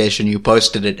application, you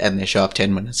posted it, and they show up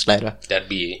 10 minutes later. That'd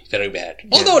be very bad.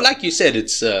 Yeah. Although, like you said,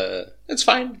 it's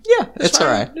fine. Yeah, it's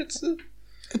alright.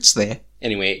 It's there.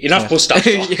 Anyway, enough mustache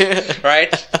talk,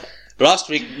 right? Last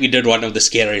week, we did one of the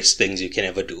scariest things you can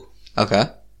ever do. Okay.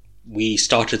 We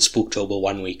started Spooktober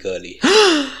 1 week early.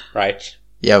 Right?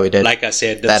 Yeah, we did. Like I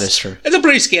said, that is true. It's a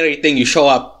pretty scary thing. You show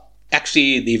up.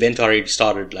 Actually, the event already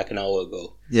started like an hour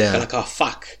ago. Yeah. You're like, oh,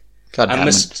 fuck. God I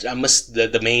missed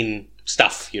the main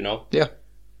stuff, Yeah.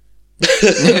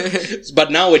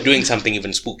 But now we're doing something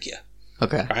even spookier.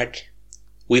 Okay. Right?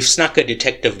 We've snuck a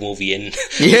detective movie in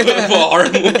for Yeah. a horror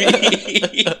movie.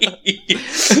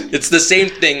 It's the same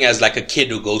thing as like a kid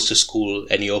who goes to school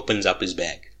and he opens up his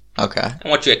bag. Okay.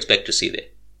 And what you expect to see there?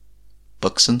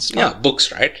 Books and stuff? Yeah,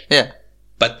 books, right? Yeah.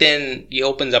 But then he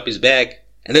opens up his bag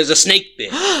and there's a snake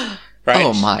there. Right?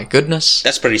 Oh my goodness.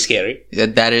 That's pretty scary. Yeah,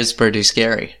 that is pretty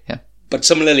scary. Yeah. But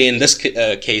similarly, in this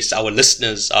case, our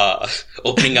listeners are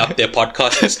opening up their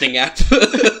podcast listening app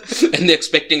and they're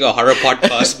expecting a horror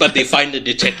podcast, but they find a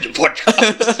detective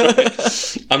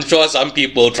podcast. I'm sure some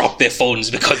people dropped their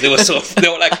phones because they were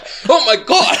like, oh my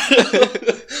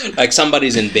God. Like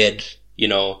somebody's in bed,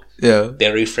 Yeah.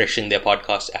 they're refreshing their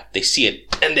podcast app. They see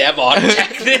it and they have a heart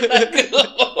attack. They're like,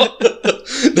 oh,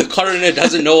 the coroner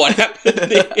doesn't know what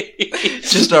happened.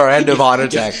 Just a random heart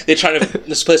attack. They're trying to.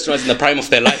 This person was in the prime of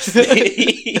their life.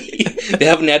 They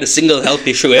haven't had a single health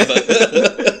issue ever.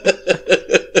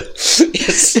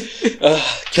 Yes,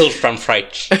 killed from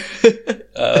fright.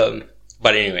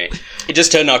 But anyway, it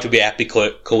just turned out to be a happy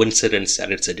coincidence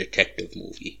that it's a detective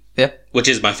movie. Yeah. Which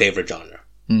is my favorite genre.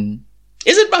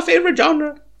 Is it my favorite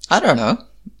genre? I don't know.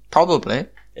 Probably.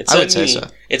 I would say so.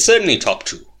 It's certainly top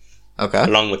 2. Okay.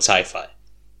 Along with sci-fi.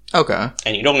 Okay.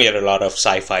 And you don't get a lot of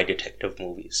sci-fi detective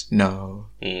movies. No.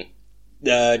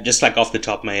 Just like off the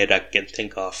top of my head, I can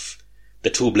think of the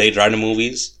 2 Blade Runner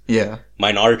movies. Yeah.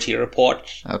 Minority Report.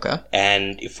 Okay.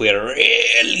 And if we're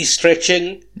really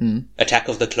stretching, Attack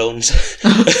of the Clones.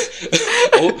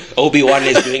 Obi-Wan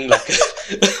is doing like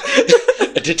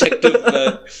a detective.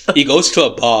 He goes to a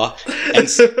bar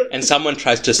and someone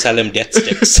tries to sell him death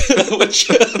sticks.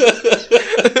 Which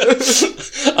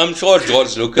I'm sure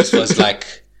George Lucas was like,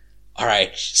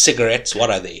 alright, cigarettes, what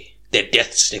are they? They're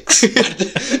death sticks. But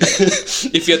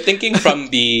if you're thinking from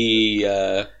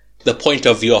the point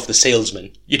of view of the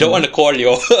salesman, you don't want to call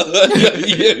your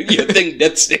thing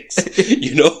death sticks.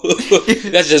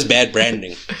 That's just bad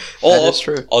branding. Or that is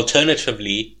true.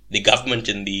 Alternatively, the government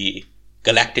in the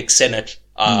Galactic Senate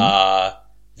are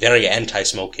very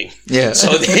anti-smoking. Yeah.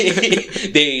 So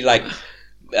they like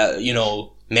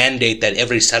mandate that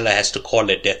every seller has to call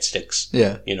it death sticks.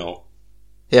 Yeah.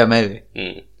 Yeah, maybe.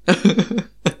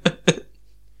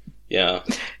 Yeah.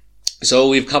 So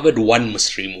we've covered one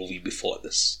mystery movie before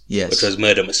this. Yes. Which was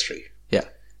Murder Mystery. Yeah.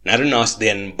 And I didn't ask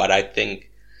then, but I think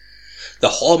the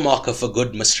hallmark of a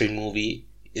good mystery movie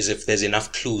is if there's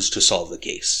enough clues to solve the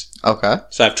case. Okay.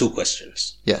 So I have 2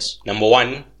 questions. Yes. Number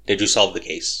 1, did you solve the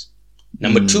case?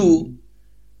 Number 2,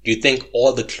 do you think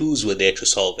all the clues were there to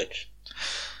solve it?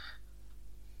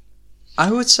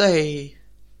 I would say,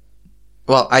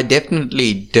 well, I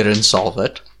definitely didn't solve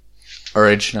it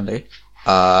originally.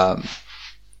 But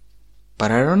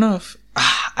I don't know if,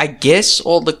 I guess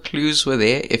all the clues were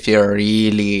there if you're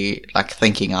really like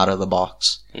thinking out of the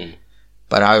box.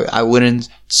 But I wouldn't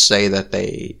say that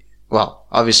well,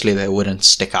 obviously they wouldn't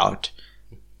stick out,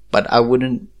 but I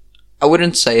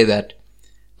wouldn't say that,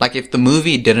 like, if the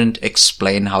movie didn't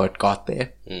explain how it got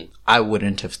there, I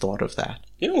wouldn't have thought of that.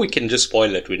 We can just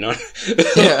spoil it. We're not,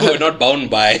 we're not bound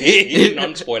by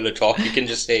non-spoiler talk. You can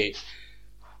just say,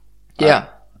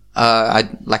 I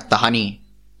like the honey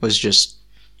was just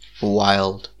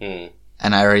wild, and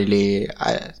you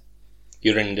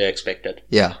didn't expect it.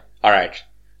 Yeah. All right.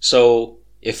 So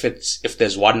if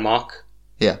there's 1 mark,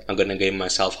 yeah, I'm gonna give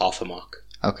myself half a mark.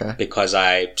 Okay. Because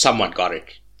I somewhat got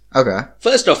it. Okay.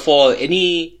 First of all,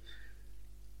 any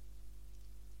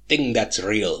thing that's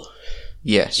real.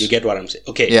 Yes. You get what I'm saying?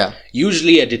 Okay. Yeah.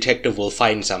 Usually a detective will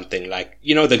find something like,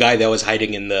 the guy that was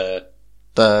hiding in the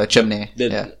chimney.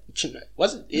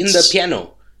 Was it in the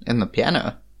piano? In the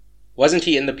piano? Wasn't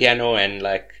he in the piano and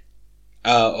like,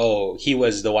 he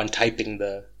was the one typing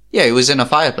the... Yeah, he was in a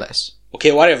fireplace.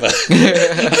 Okay, whatever.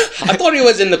 I thought he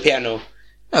was in the piano.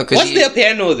 No, was there a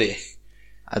piano there?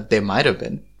 There might have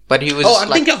been. But he was I'm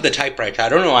thinking of the typewriter. I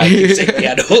don't know why I keep saying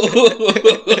piano.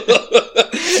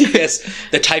 Yes,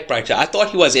 the typewriter. I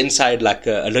thought he was inside like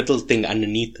a little thing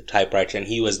underneath the typewriter and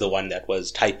he was the one that was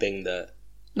typing the...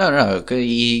 No,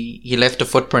 he left a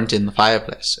footprint in the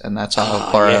fireplace and that's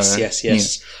how Poirot...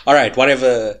 Yes. Alright,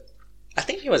 whatever... I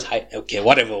think he was high... Okay,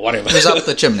 whatever. He was up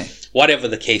the chimney. Whatever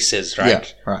the case is,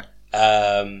 right? Yeah, right.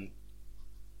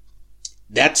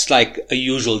 That's like a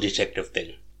usual detective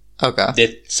thing. Okay.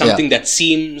 That something that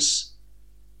seems,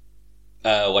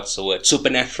 what's the word?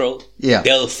 Supernatural. Yeah.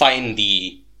 They'll find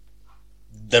the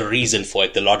reason for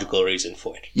it, the logical reason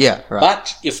for it. Yeah, right.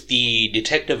 But if the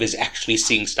detective is actually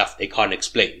seeing stuff they can't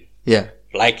explain. Yeah.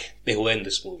 Like they were in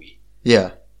this movie.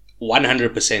 Yeah.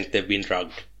 100% they've been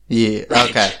drugged. Yeah. Right?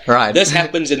 Okay. Right. This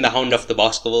happens in The Hound of the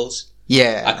Baskervilles.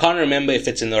 Yeah. I can't remember if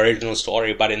it's in the original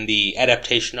story, but in the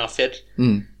adaptation of it,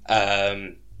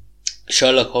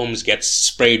 Sherlock Holmes gets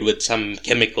sprayed with some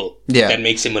chemical that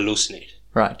makes him hallucinate.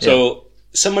 Right. So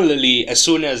similarly, as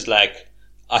soon as like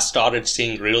I started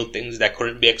seeing real things that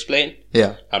couldn't be explained,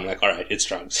 I'm like, all right, it's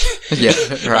drugs. Yeah.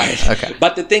 Right. Okay.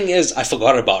 But the thing is, I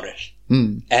forgot about it,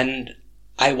 and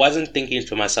I wasn't thinking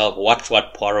to myself, watch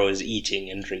what Poirot is eating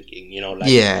and drinking,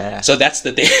 So that's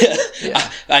the thing.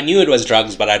 I knew it was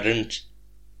drugs, but I didn't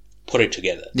put it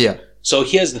together. Yeah. So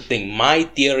here's the thing. My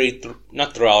theory,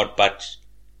 not throughout, but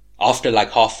after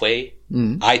like halfway,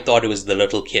 I thought it was the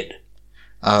little kid.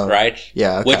 Right?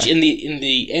 Yeah. Okay. Which in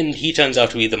the end, he turns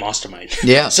out to be the mastermind.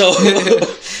 Yeah. So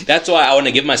that's why I want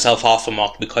to give myself half a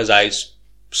mark because I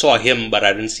saw him, but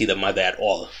I didn't see the mother at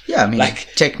all. Yeah. I mean,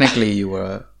 technically you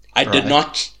were... I did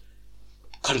not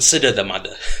consider the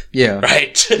mother. Yeah.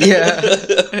 Right? Yeah.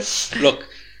 Look,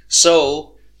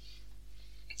 so,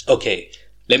 okay,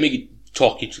 let me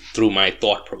talk you through my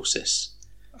thought process.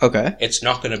 Okay. It's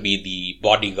not going to be the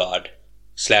bodyguard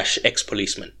 /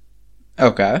 ex-policeman.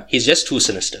 Okay. He's just too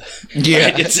sinister. Yeah.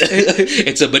 Right?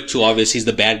 It's a bit too obvious. He's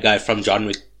the bad guy from John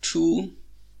Wick 2.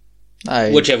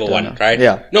 Whichever one, know. right?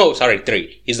 Yeah. No, sorry,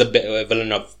 3. He's the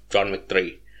villain of John Wick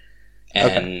 3. And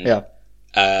okay. Yeah.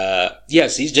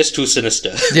 yes, he's just too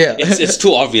sinister. Yeah. It's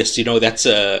too obvious, that's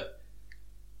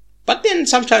but then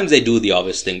sometimes they do the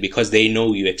obvious thing because they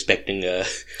know you're expecting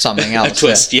something else. a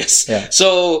twist, yes. Yeah.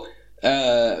 So,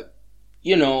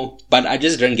 but I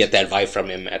just didn't get that vibe from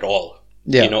him at all.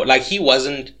 Yeah. Like he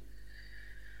wasn't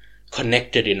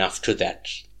connected enough to that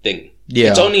thing.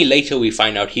 Yeah. It's only later we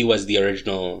find out he was the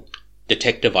original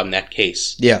detective on that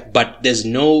case. Yeah. But there's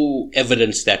no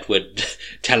evidence that would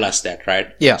tell us that,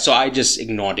 right? Yeah. So I just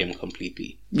ignored him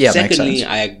completely. Yeah, Secondly, makes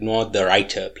sense. I ignored the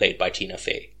writer played by Tina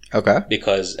Fey. Okay.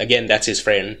 Because, again, that's his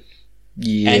friend.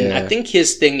 Yeah. And I think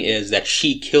his thing is that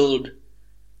she killed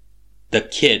the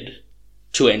kid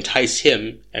to entice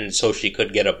him and so she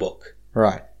could get a book.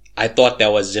 Right. I thought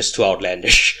that was just too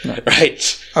outlandish,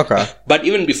 right? Okay. But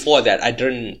even before that, I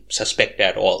didn't suspect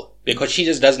that at all. Because she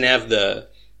just doesn't have the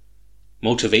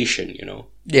motivation,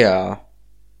 Yeah.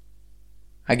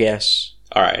 I guess.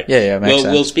 All right. Yeah, makes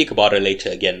sense. We'll speak about her later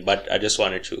again, but I just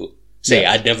wanted to say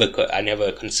I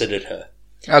never considered her.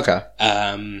 Okay.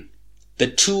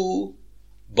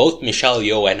 Both Michelle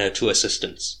Yeoh and her 2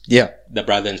 assistants. Yeah. The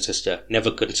brother and sister,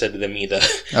 never considered them either.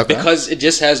 Okay. Because it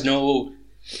just has no,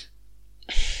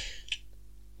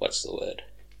 what's the word?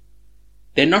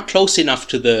 They're not close enough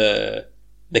to the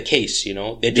case, you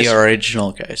know? They're The just,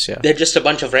 original case, yeah. they're just a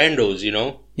bunch of randos, you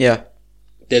know? Yeah.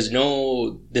 There's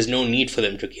no need for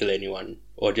them to kill anyone,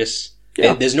 or just,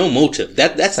 Yeah. there's no motive.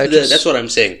 That's what I'm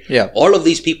saying. Yeah. All of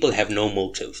these people have no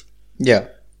motive. Yeah.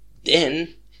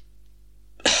 Then,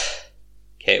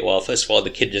 okay, well, first of all, the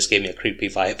kid just gave me a creepy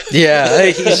vibe.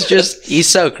 Yeah, he's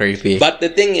so creepy. But the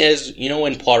thing is, you know,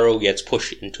 when Poirot gets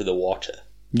pushed into the water.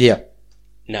 Yeah.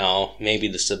 Now, maybe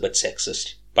this is a bit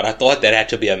sexist, but I thought there had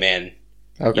to be a man,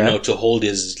 Okay. you know, to hold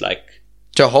his, like...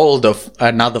 To hold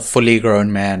another fully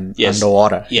grown man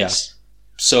underwater. Yes.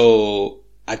 So,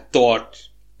 I thought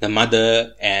the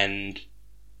mother and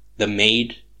the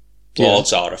maid were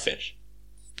also out of it.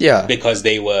 Yeah. Because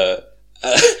they were,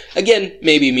 again,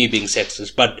 maybe me being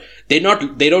sexist, but they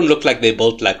don't look like they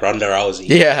built like Ronda Rousey.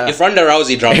 Yeah. If Ronda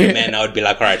Rousey dropped a man, I would be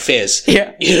like, alright, fairs.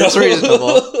 Yeah. You know? It's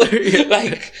reasonable.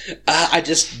 Like, I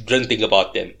just didn't think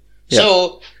about them. Yeah.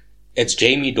 So, it's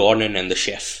Jamie Dornan and the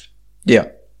chef. Yeah.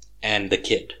 And the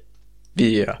kid.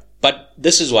 Yeah. But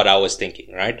this is what I was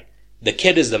thinking, right? The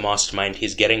kid is the mastermind.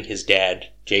 He's getting his dad,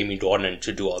 Jamie Dornan,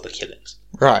 to do all the killings.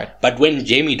 Right. But when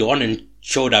Jamie Dornan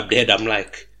showed up dead, I'm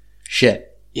like...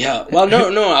 Shit. Yeah. Well,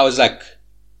 no. I was like,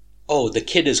 oh, the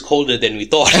kid is colder than we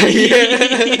thought.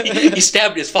 He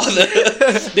stabbed his father.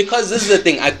 Because this is the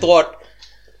thing. I thought...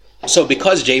 So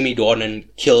because Jamie Dornan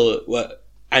killed... Well,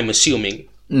 I'm assuming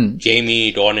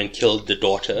Jamie Dornan killed the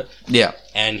daughter. Yeah.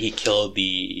 And he killed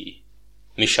the...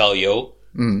 Michelle Yeoh.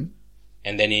 Mm.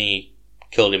 And then he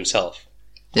killed himself.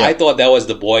 Yeah. I thought that was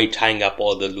the boy tying up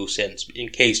all the loose ends in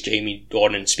case Jamie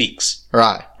Dornan speaks.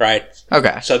 Right. Right?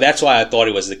 Okay. So that's why I thought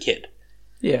it was the kid.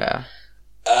 Yeah.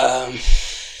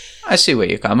 I see where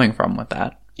you're coming from with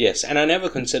that. Yes, and I never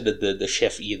considered the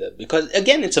chef either. Because,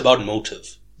 again, it's about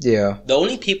motive. Yeah. The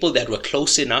only people that were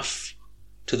close enough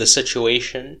to the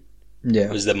situation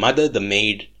was the mother, the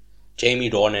maid, Jamie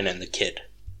Dornan, and the kid.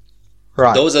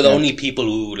 Right. Those are the only people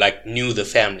who, like, knew the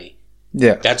family.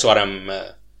 Yeah. That's what I'm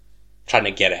trying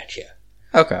to get at here.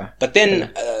 Okay. But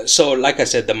then, so like I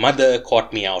said, the mother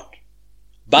caught me out.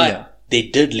 But they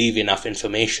did leave enough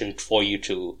information for you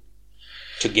to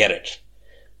get it.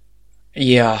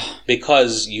 Yeah.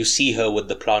 Because you see her with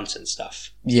the plants and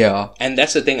stuff. Yeah. And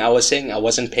that's the thing I was saying, I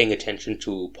wasn't paying attention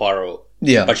to Poirot.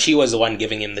 Yeah. But she was the one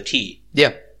giving him the tea.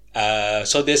 Yeah.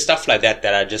 So there's stuff like that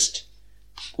I just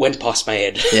went past my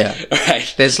head. Yeah.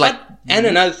 Right. There's like... And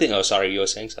another thing, oh sorry, you were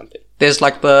saying something. There's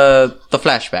like the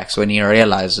flashbacks when he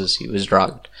realizes he was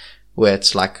drugged. Where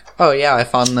it's like, oh yeah, I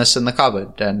found this in the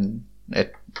cupboard and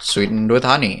it sweetened with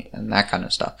honey and that kind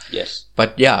of stuff. Yes.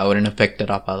 But yeah, I wouldn't have picked it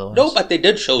up otherwise. No, but they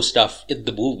did show stuff in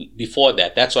the movie before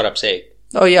that. That's what I'm saying.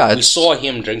 Oh yeah. We saw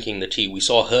him drinking the tea. We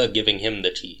saw her giving him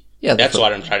the tea. Yeah. That's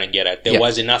what I'm trying to get at. There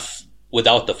was enough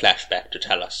without the flashback to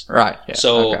tell us. Right. Yeah.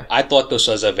 So I thought this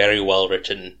was a very well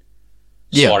written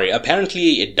story. Yeah.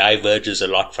 Apparently it diverges a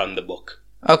lot from the book.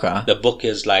 Okay. The book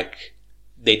is like,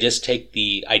 they just take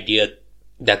the idea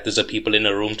that there's a people in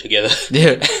a room together.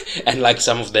 Yeah. And like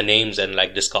some of the names and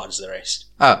like discards the rest.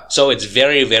 Oh. So it's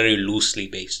very, very loosely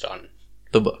based on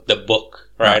The book. the book,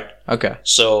 right? Okay.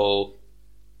 So,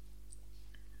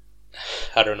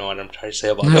 I don't know what I'm trying to say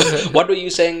about it. What were you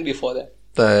saying before that?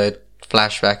 The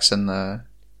flashbacks and the...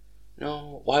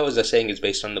 No, why was I saying it's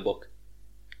based on the book?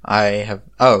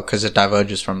 because it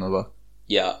diverges from the book.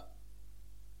 Yeah.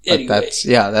 But Anyway,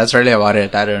 that's really about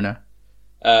it. I don't know.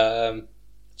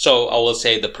 so I will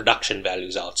say the production value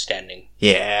is outstanding.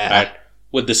 Yeah. Right?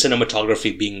 With the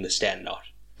cinematography being the standout.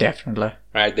 Definitely.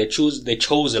 Right? They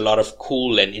chose a lot of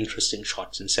cool and interesting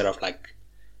shots instead of like,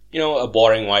 you know, a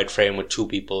boring wide frame with two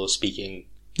people speaking.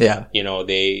 Yeah. You know,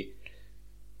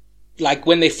 like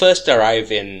when they first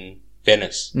arrive in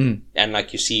Venice and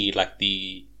like you see like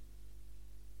the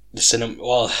cinema,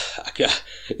 well,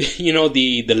 you know,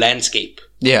 the landscape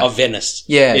of Venice.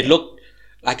 Yeah. It looked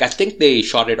like, I think they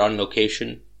shot it on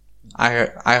location.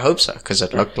 I hope so, because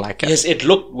it looked like it. Yes, it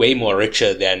looked way more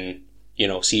richer than, you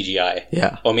know, CGI.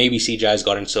 Yeah. Or maybe CGI has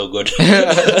gotten so good.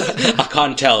 I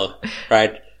can't tell,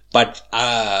 right? But,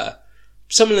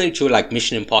 similarly to like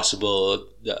Mission Impossible,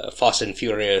 Fast and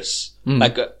Furious,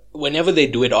 like whenever they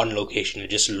do it on location, it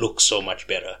just looks so much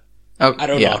better. Oh, I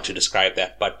don't know how to describe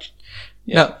that, but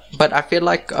no, but I feel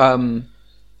like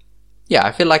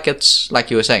I feel like it's like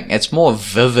you were saying, it's more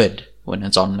vivid when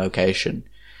it's on location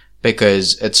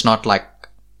because it's not like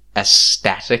as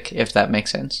static, if that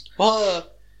makes sense. Well,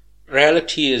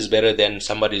 reality is better than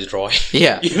somebody's drawing.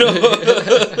 Yeah. You know?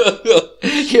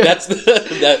 That's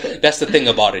the thing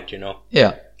about it, you know?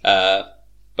 Yeah.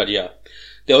 But yeah.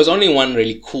 There was only one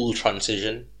really cool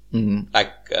transition. Mm-hmm.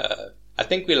 Like, I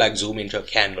think we like zoom into a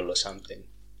candle or something.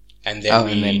 and then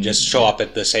we then, just show up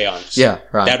at the seance. Yeah,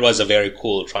 right. That was a very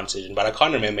cool transition, but I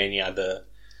can't remember any other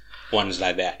ones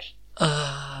like that.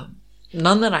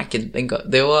 None that I can think of.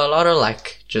 There were a lot of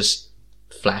like just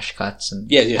flash cuts and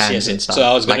Yes. and stuff. So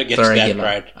I was going like to get to that, regular.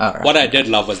 right? Oh, right? What I did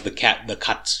love was the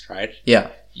cuts, right? Yeah.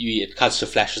 It cuts to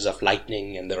flashes of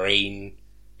lightning and the rain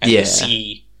and Yeah. the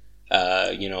sea,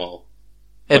 It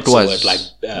what's the was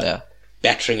word?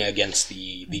 Battering against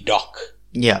the dock,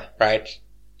 yeah. right?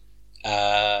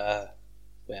 Where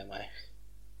am I?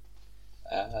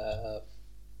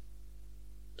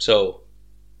 So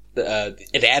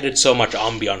it added so much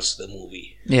ambiance to the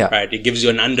movie. Yeah. Right? It gives you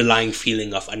an underlying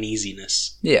feeling of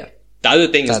uneasiness. Yeah. The other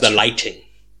thing is That's the lighting.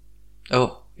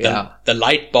 Oh, yeah. The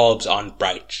light bulbs aren't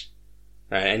bright.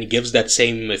 Right? And it gives that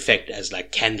same effect as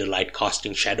like candlelight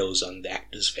casting shadows on the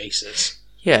actors' faces.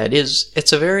 Yeah, it is.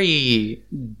 It's a very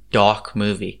dark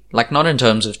movie. Like, not in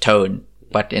terms of tone,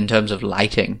 but in terms of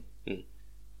lighting.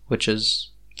 Which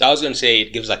is... I was going to say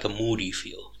it gives like a moody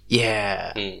feel.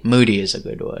 Yeah. Moody is a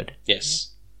good word. Yes.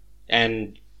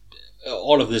 And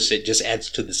all of this, it just adds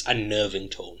to this unnerving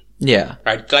tone. Yeah.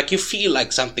 Right? Like you feel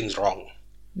like something's wrong.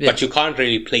 Yeah. But you can't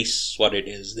really place what it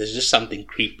is. There's just something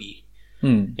creepy.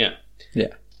 Yeah.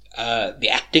 Yeah. The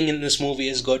acting in this movie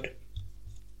is good.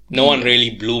 No one really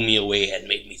blew me away and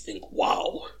made me think,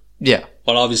 wow. Yeah.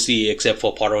 Well, obviously, except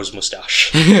for Poirot's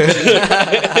mustache.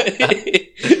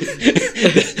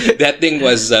 That thing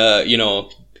was,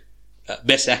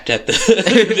 best actor at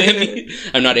the Emmy.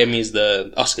 I'm not Emmys,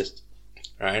 the Oscars.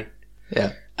 Right?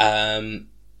 Yeah.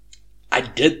 I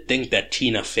did think that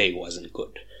Tina Fey wasn't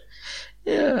good.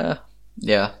 Yeah.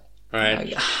 Yeah.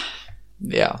 Right?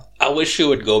 Yeah. I wish she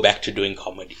would go back to doing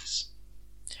comedies.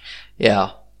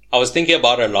 Yeah. I was thinking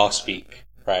about her last week,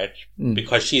 right?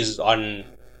 Because she's on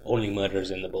Only Murders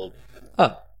in the Building.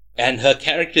 Oh. And her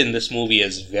character in this movie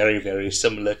is very, very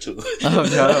similar to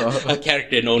her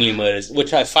character in Only Murders,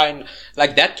 which I find,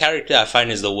 like that character I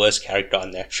find is the worst character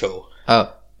on that show.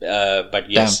 Oh. But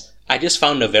yes, I just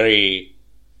found her very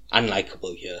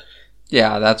unlikable here.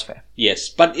 Yeah, that's fair. Yes,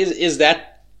 but is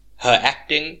that her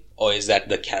acting or is that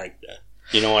the character?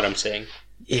 You know what I'm saying?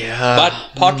 Yeah. But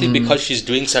partly because she's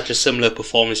doing such a similar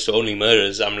performance to Only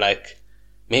Murders, I'm like,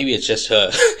 maybe it's just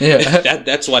her. Yeah.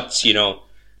 That's what's,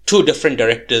 two different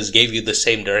directors gave you the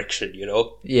same direction,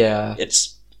 Yeah.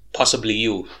 It's possibly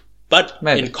you. But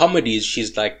Maybe. in comedies, she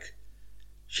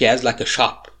has like a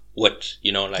sharp wit,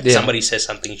 somebody says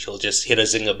something, she'll just hit a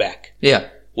zinger back. Yeah.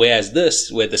 Whereas this,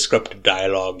 where the scripted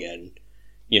dialogue and,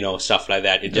 stuff like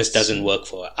that, it just doesn't work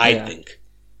for her, I think.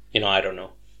 I don't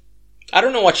know. I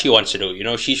don't know what she wants to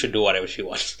do. She should do whatever she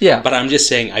wants. Yeah. But I'm just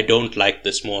saying I don't like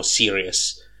this more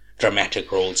serious, dramatic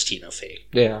roles Tina Fey.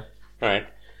 Yeah. Right?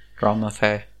 Drama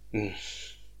fair.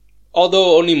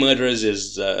 Although Only Murderers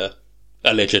is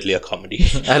allegedly a comedy.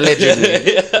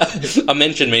 Allegedly. I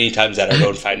mentioned many times that I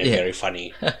don't find it very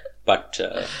funny. But,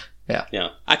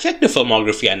 I checked the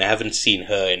filmography and I haven't seen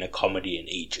her in a comedy in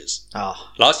ages. Oh.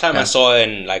 Last time I saw her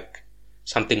in,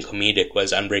 something comedic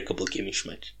was Unbreakable Kimmy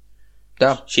Schmidt.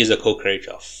 Yeah. She's a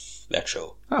co-creator of that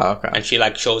show. Oh, okay. And she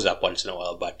shows up once in a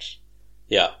while, but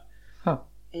yeah. Huh.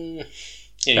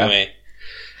 Anyway,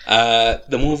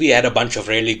 the movie had a bunch of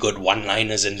really good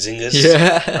one-liners and zingers.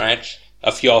 Yeah. Right?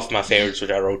 A few of my favorites which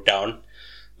I wrote down.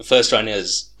 The first one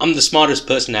is, I'm the smartest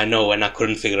person I know and I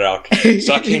couldn't figure out.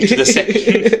 So I came to the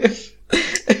second.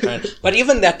 Right? But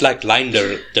even that line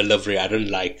delivery I didn't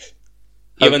like.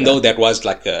 Even though that was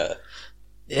a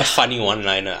funny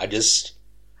one-liner,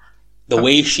 the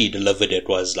way she delivered it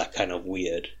was kind of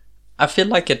weird. I feel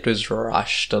like it was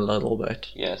rushed a little bit.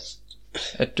 Yes.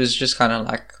 It was just kind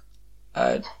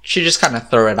of she just kind of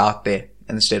threw it out there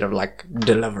instead of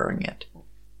delivering it.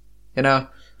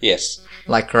 Yes.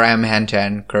 Like Ram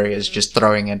Hantan Curry is just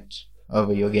throwing it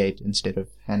over your gate instead of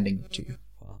handing it to you.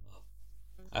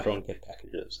 I don't get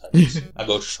packages. I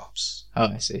go to shops. Oh,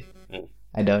 I see.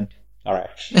 I don't. Alright.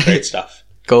 Great stuff.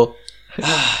 Cool.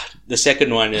 The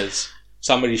second one is,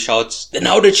 somebody shouts, then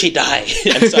how did she die?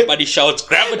 And somebody shouts,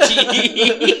 gravity!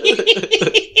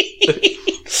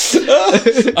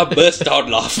 I burst out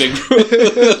laughing.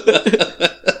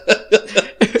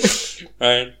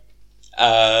 Right?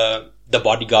 The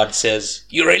bodyguard says,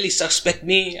 you really suspect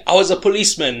me? I was a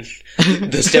policeman.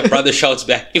 The stepbrother shouts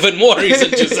back, even more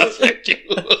reason to suspect you.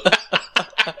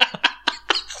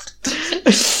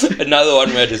 Another one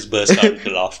where I just burst out into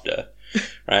laughter.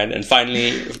 Right? And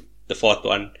finally, the fourth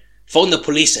one, phone the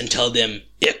police and tell them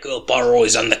Hercule Poirot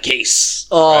is on the case.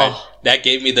 Oh. Right? That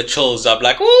gave me the chills. I'm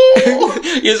like, ooh,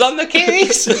 he's on the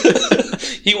case.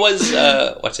 He was,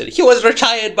 he was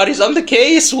retired, but he's on the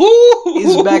case. Woo!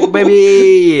 He's back,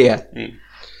 baby!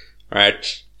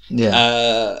 Right.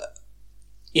 Yeah.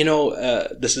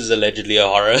 This is allegedly a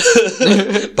horror,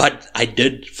 but I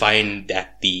did find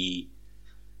that the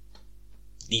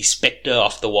specter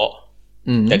of the war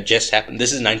that just happened,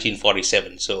 this is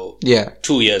 1947, so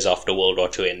 2 years after World War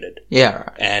II ended. Yeah.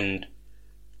 Right. And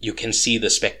you can see the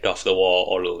specter of the war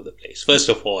all over the place. First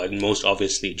of all, and most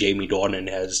obviously, Jamie Dornan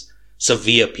has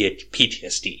severe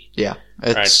PTSD. Yeah.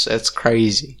 It's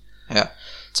crazy. Yeah.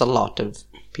 It's a lot of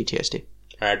PTSD.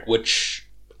 Right, which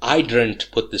I didn't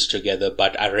put this together,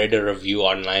 but I read a review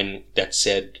online that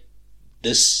said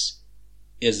this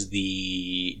is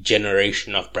the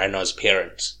generation of Branagh's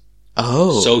parents.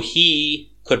 Oh. So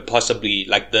he could possibly,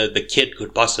 like the kid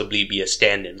could possibly be a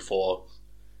stand-in for,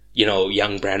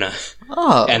 young Branagh.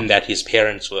 Oh. And that his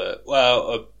parents were,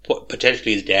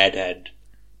 potentially his dad had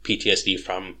PTSD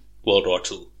from World War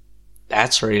II.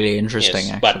 That's really interesting,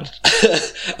 yes, actually.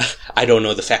 But I don't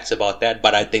know the facts about that,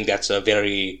 but I think that's a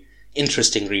very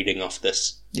interesting reading of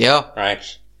this. Yeah.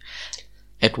 Right?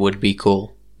 It would be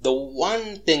cool. The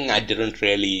one thing I don't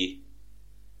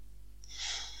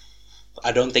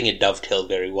think it dovetailed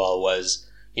very well was,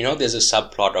 there's a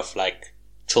subplot of, like,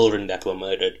 children that were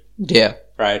murdered. Yeah.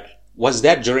 Right? Was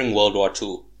that during World War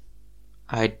II?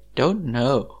 I don't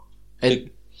know.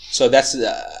 So that's,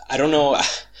 I don't know,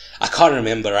 I can't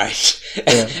remember, right?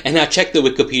 Yeah. And I checked the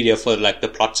Wikipedia for, like, the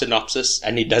plot synopsis,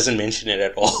 and it doesn't mention it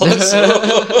at all.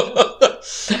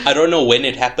 So, I don't know when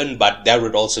it happened, but that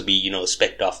would also be,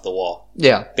 specter of the war.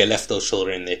 Yeah. They left those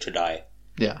children there to die.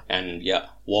 Yeah. And,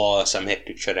 war, some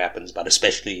hectic shit happens, but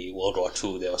especially World War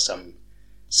II, there was some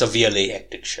severely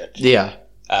hectic shit. Yeah.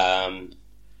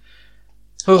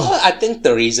 Well, I think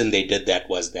the reason they did that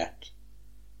was that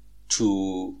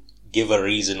to give a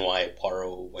reason why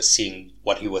Poirot was seeing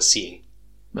what he was seeing.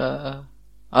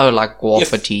 Like war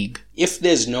fatigue. If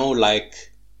there's no, like,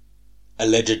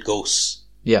 alleged ghosts,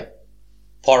 yeah,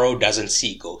 Poirot doesn't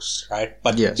see ghosts, right?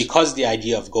 But because the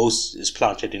idea of ghosts is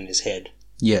planted in his head,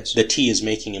 yes, the tea is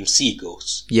making him see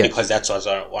ghosts. Yes. Because that's what's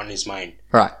on his mind.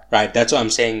 Right. Right. That's what I'm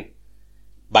saying.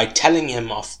 By telling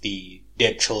him of the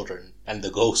dead children and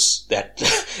the ghosts that,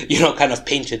 kind of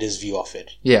painted his view of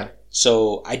it. Yeah.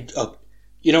 So, I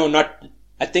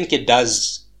think it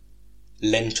does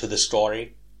lend to the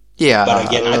story. Yeah. But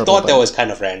again, I thought that was kind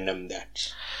of random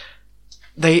that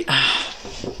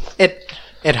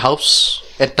it helps.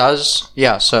 It does.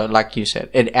 Yeah. So like you said,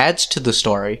 it adds to the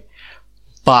story,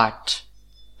 but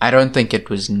I don't think it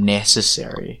was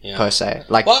necessary per se.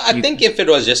 Like, I think if it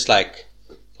was just like,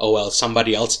 oh well,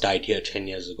 somebody else died here 10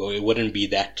 years ago, it wouldn't be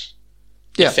that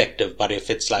effective. But if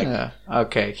it's like,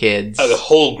 okay, kids, a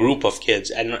whole group of kids,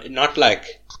 and not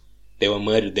like they were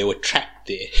murdered, they were trapped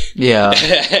there,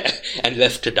 and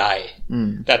left to die.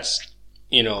 That's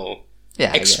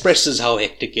expresses how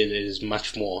hectic it is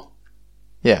much more.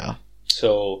 Yeah.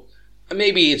 So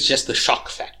maybe it's just the shock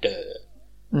factor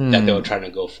that they were trying to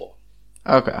go for.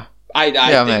 Okay. I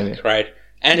think, maybe. Right?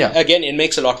 And again, it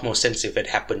makes a lot more sense if it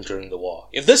happened during the war.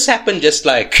 If this happened just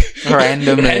like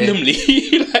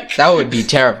randomly like, that would be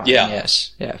terrifying. Yeah.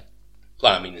 Yes. Yeah.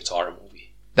 Well, I mean, it's a horror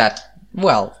movie.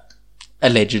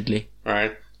 Allegedly.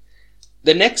 Right.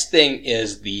 The next thing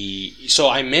is so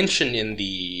I mentioned in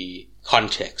the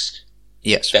context.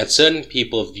 Yes. That certain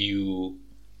people view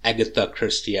Agatha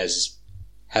Christie as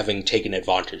having taken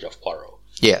advantage of Poirot.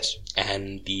 Yes.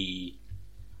 And the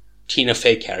Tina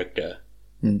Fey character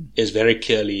is very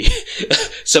clearly,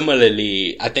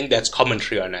 similarly, I think that's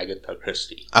commentary on Agatha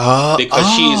Christie.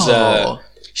 Because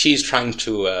she's trying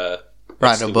to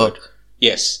write a book.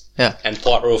 Yes. Yeah. And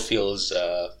Poirot feels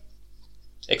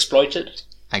exploited.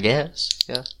 I guess.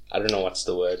 Yeah. I don't know what's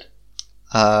the word.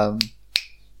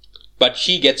 But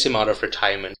she gets him out of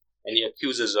retirement, and he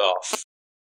accuses her of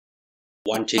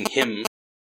wanting him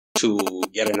to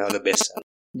get another bestseller.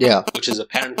 Yeah. Which is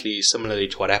apparently similarly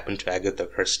to what happened to Agatha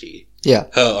Christie. Yeah.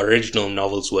 Her original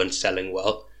novels weren't selling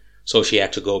well, so she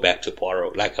had to go back to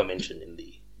Poirot, like I mentioned in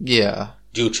the... Yeah.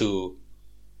 Due to...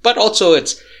 But also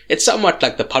it's somewhat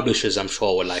like the publishers, I'm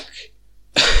sure, were like...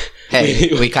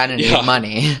 hey, we kind of need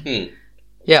money.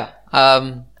 Yeah.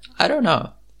 I don't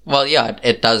know. Well, yeah,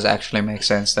 it does actually make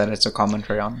sense that it's a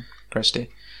commentary on Christie.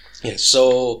 Yeah,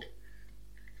 so...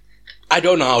 I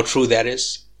don't know how true that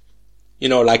is.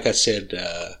 Like I said,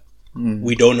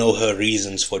 we don't know her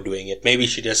reasons for doing it. Maybe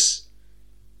she just,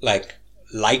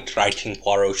 liked writing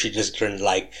Poirot. She just didn't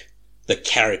like the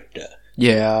character.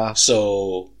 Yeah.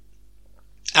 So,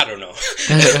 I don't know.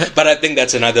 But I think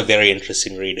that's another very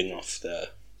interesting reading of the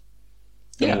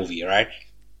movie, right?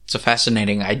 It's a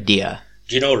fascinating idea.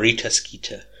 Do you know Rita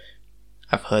Skeeter?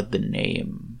 I've heard the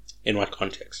name. In what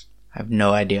context? I have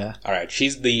no idea. Alright,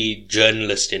 she's the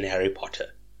journalist in Harry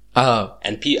Potter. Oh.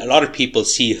 And a lot of people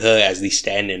see her as the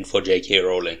stand-in for J.K.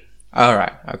 Rowling. All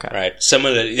right. Okay. Right.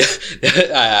 Similarly,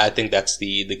 I think that's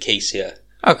the case here.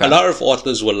 Okay. A lot of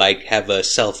authors will have a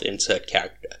self-insert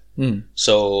character. Mm.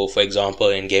 So, for example,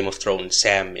 in Game of Thrones,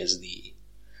 Sam is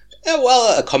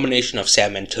a combination of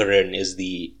Sam and Tyrion is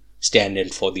the stand-in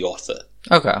for the author.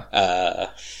 Okay.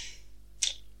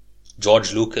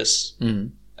 George Lucas,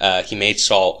 he made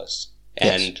Star Wars,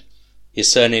 and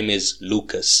his surname is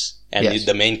Lucas, and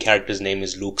the main character's name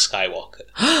is Luke Skywalker,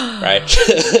 right?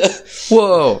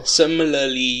 Whoa.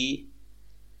 Similarly,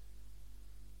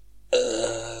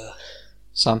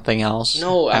 something else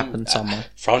happened somewhere.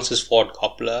 Francis Ford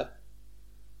Coppola,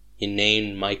 he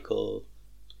named Michael.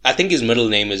 I think his middle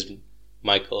name is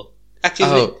Michael.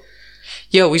 Actually,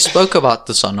 yeah, we spoke about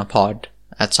this on a pod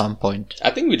at some point.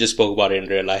 I think we just spoke about it in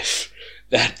real life.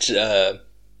 That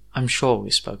I'm sure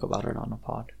we spoke about it on a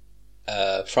pod.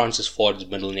 Francis Ford's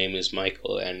middle name is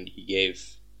Michael, and he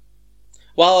gave.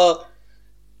 Well,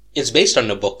 it's based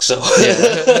on a book, so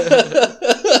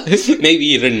maybe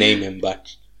he didn't name him.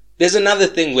 But there's another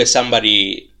thing where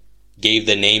somebody gave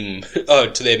the name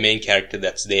to their main character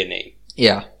that's their name.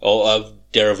 Yeah. Or a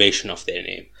derivation of their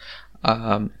name.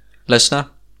 Listener,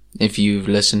 if you've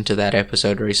listened to that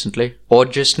episode recently, or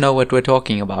just know what we're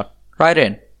talking about, write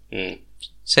in.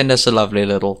 Send us a lovely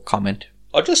little comment.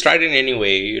 Or just write in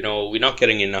anyway. We're not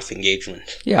getting enough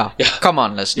engagement. Yeah. Come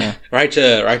on, listener. Write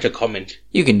a comment.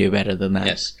 You can do better than that.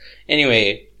 Yes.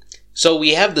 Anyway, so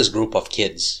we have this group of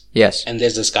kids. Yes. And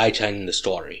there's this guy telling the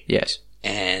story. Yes.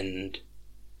 And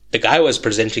the guy was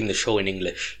presenting the show in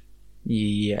English.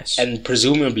 Yes. And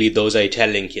presumably those are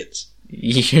Italian kids.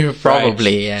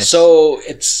 Probably, right? yes. So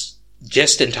it's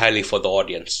just entirely for the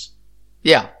audience.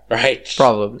 Yeah. Right?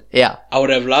 Probably, yeah. I would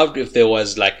have loved if there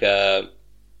was in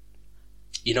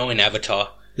Avatar.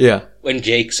 Yeah. When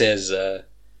Jake says,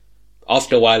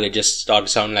 after a while it just started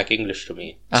sounding like English to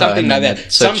me. Something like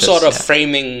that. Some sort of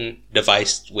framing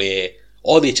device where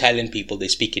all the Italian people, they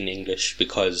speak in English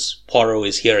because Poirot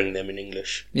is hearing them in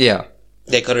English. Yeah.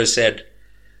 They could have said,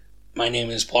 my name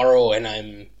is Poirot and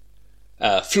I'm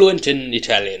fluent in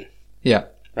Italian. Yeah.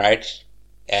 Right?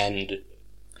 And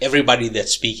everybody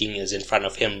that's speaking is in front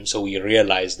of him, so we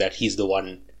realize that he's the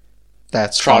one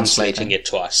that's translating it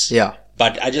to us. Yeah.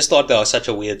 But I just thought that was such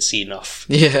a weird scene of...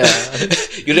 Yeah.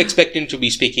 You'd expect him to be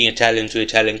speaking Italian to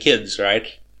Italian kids, right?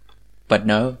 But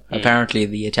no. Apparently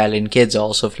the Italian kids are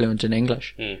also fluent in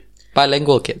English.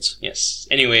 Bilingual kids. Yes.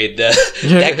 Anyway,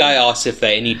 that guy asked if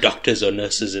there are any doctors or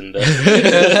nurses in the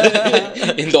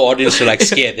in the audience to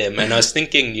scare them. And I was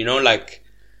thinking,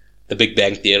 The Big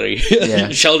Bang Theory. Yeah.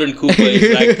 Sheldon Cooper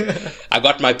is like, I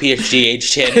got my PhD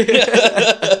age 10.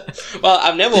 Well,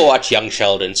 I've never watched Young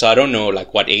Sheldon, so I don't know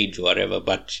what age or whatever,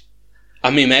 but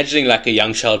I'm imagining a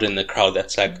young Sheldon in the crowd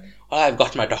that's like, well, I've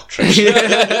got my doctorate.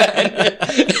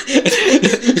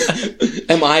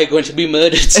 Am I going to be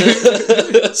murdered?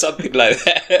 Something like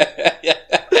that.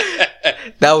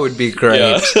 That would be great.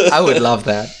 Yeah. I would love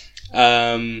that.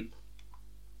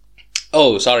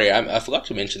 Oh, sorry, I forgot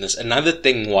to mention this. Another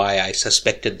thing why I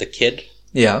suspected the kid.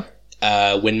 Yeah.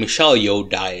 When Michelle Yeoh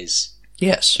dies.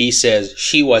 Yes. He says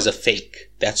she was a fake.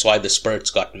 That's why the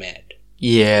spirits got mad.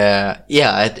 Yeah.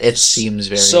 Yeah, it seems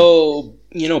very... So,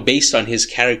 based on his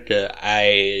character,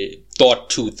 I thought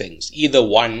two things. Either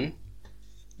one,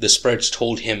 the spirits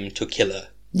told him to kill her.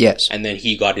 Yes. And then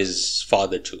he got his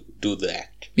father to do the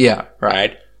act. Yeah,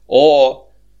 right. Or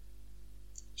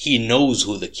he knows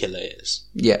who the killer is.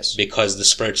 Yes. Because the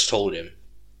spirits told him.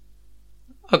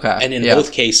 Okay. And in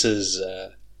both cases,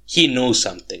 he knows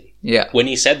something. Yeah. When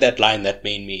he said that line, that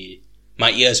made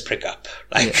my ears prick up.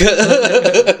 What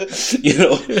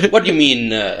do you mean,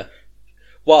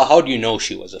 well, how do you know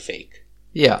she was a fake?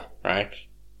 Yeah. Right?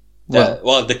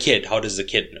 The kid, how does the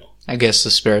kid know? I guess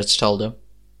the spirits told him.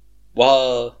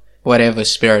 Well... Whatever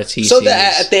spirits he sees. So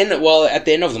at the end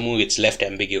of the movie, it's left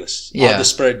ambiguous. Yeah. How the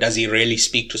spirit, does he really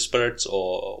speak to spirits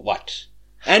or what?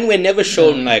 And we're never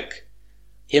shown,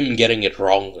 him getting it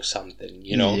wrong or something,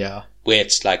 Yeah. Where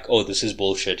it's oh, this is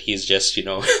bullshit. He's just,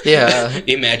 yeah.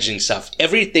 imagining stuff.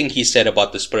 Everything he said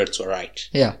about the spirits were right.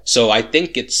 Yeah. So I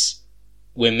think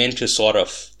we're meant to sort of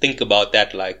think about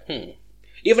that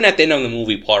Even at the end of the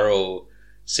movie, Poirot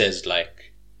says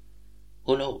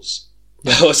who knows?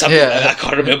 Or something like that. I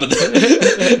can't remember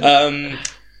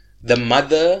the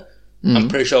mother, I'm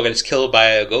pretty sure gets killed by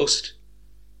a ghost.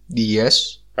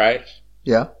 Yes. Right?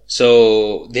 Yeah.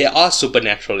 So there are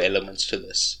supernatural elements to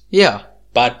this. Yeah.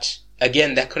 But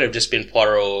again, that could have just been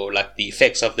Poirot, the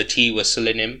effects of the tea were still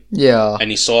in him. Yeah. And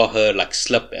he saw her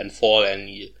slip and fall and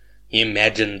he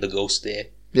imagined the ghost there.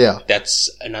 Yeah. That's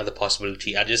another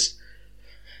possibility.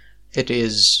 It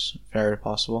is very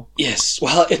possible. Yes.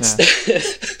 Well, it's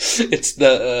it's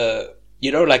the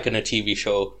like in a TV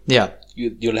show, Yeah.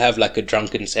 you'll have like a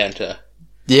drunken Santa,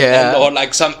 Yeah. or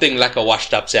like something like a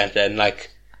washed up Santa, and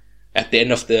like at the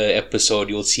end of the episode,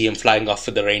 you'll see him flying off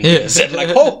with the reindeers and like,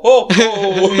 ho, ho,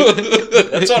 ho.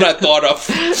 That's what I thought of.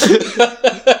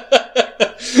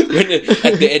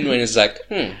 At the end, when it's like,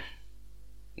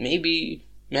 maybe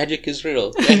magic is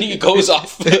real. And he goes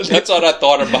off. That's what I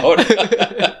thought about.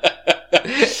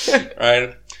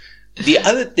 Right? The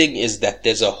other thing is that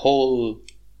there's a whole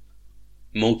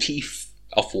motif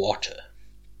of water.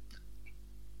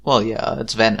 Well, yeah,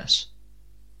 it's Venice.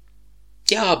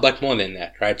 Yeah, but more than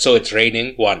that, right? So it's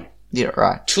raining, 1. Yeah,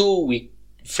 right. 2, we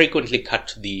frequently cut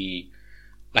to the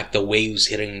waves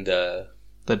hitting the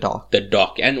dock. The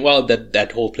dock, and well,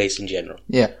 that whole place in general.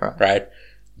 Yeah, right. Right?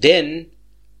 Then,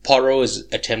 Poirot is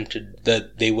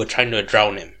they were trying to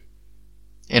drown him.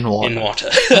 In water.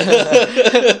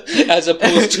 As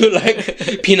opposed to,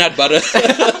 like, peanut butter.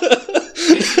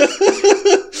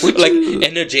 Like,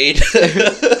 Energade.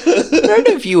 I don't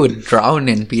know if you would drown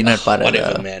in peanut butter.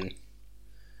 Whatever, though. man.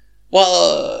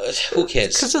 Well, who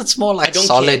cares? Because it's more like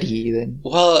solid-y than...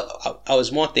 Well, I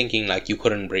was more thinking like you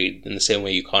couldn't breathe in the same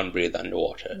way you can't breathe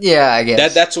underwater. Yeah, I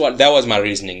guess. That was my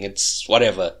reasoning. It's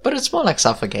whatever. But it's more like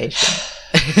suffocation.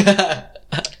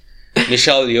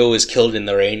 Michelle Yeoh is killed in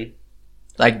the rain.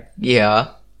 Like,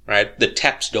 yeah. Right? The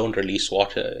taps don't release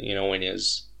water, when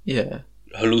he's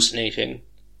hallucinating.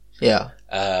 Yeah.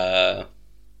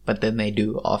 But then they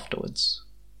do afterwards.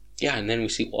 Yeah, and then we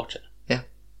see water. Yeah.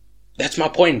 That's my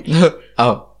point.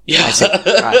 Oh. Yeah.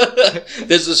 Right.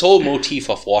 There's this whole motif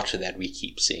of water that we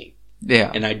keep seeing.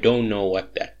 Yeah. And I don't know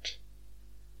what that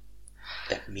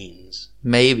means.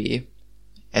 Maybe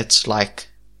it's like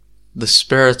the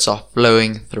spirits are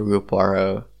flowing through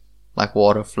Poirot, like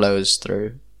water flows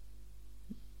through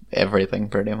everything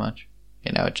pretty much.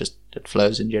 It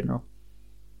flows in general.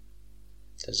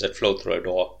 Does it flow through a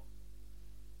door?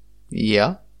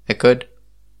 Yeah, it could.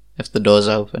 If the doors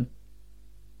are open.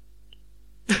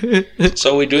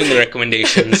 So we're doing the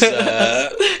recommendations.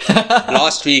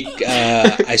 Last week,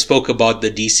 I spoke about the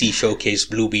DC showcase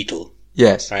Blue Beetle.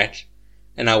 Yes. Right?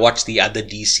 And I watched the other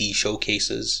DC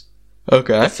showcases.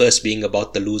 Okay. The first being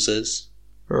about the losers.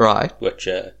 Right. Which,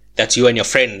 that's you and your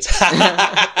friends.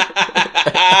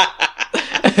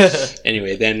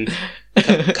 Anyway, then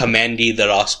Kamandi the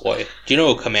Lost Boy. Do you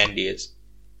know who Kamandi is?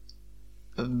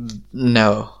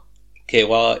 No. Okay,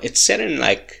 well, it's set in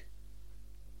like,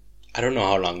 I don't know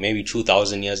how long, maybe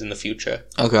 2,000 years in the future.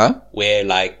 Okay. Where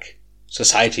like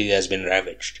society has been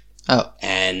ravaged. Oh.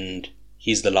 And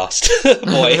he's the lost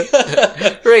boy.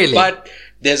 Really? But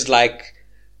there's like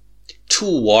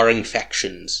 2 warring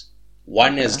factions.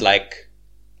 One is like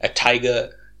a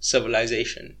tiger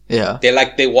civilization. Yeah.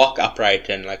 They walk upright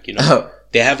and like,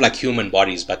 they have like human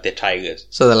bodies, but they're tigers.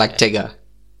 So they're like Tigger.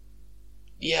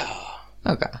 Yeah.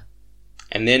 Okay.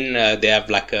 And then they have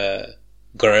like a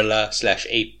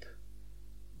gorilla/ape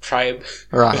tribe.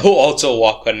 Right. Who also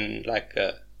walk on like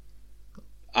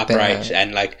upright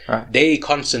and like they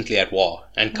constantly at war.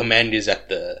 And Command is at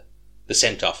the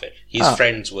center of it. He's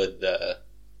friends with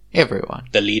everyone.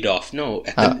 The leader of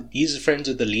he's friends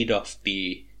with the leader of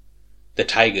the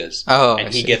tigers. Oh,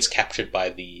 and he gets captured by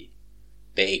the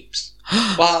apes.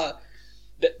 Well,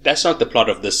 that's not the plot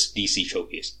of this DC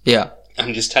showcase. Yeah.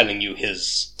 I'm just telling you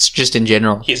it's just in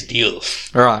general. His deal.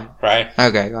 Right. Right?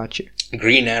 Okay, got you.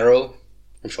 Green Arrow.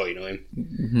 I'm sure you know him.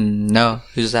 No.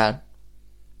 Who's that?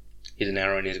 He's an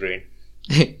arrow and he's green.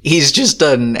 He's just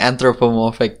an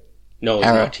anthropomorphic No, he's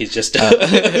arrow. not. He's just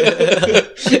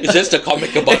it's just a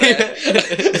comic about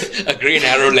a green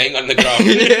arrow laying on the ground.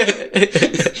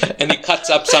 And he cuts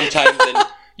up sometimes and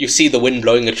you see the wind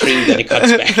blowing a tree, then he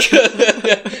cuts back.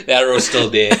 The arrow's still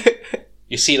there.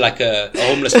 You see like a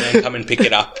homeless man come and pick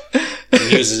it up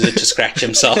and uses it to scratch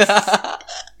himself.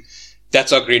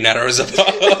 That's what Green Arrow is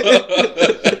about.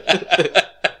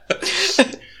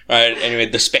 Right, anyway,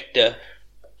 the Spectre.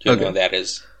 Do you know what that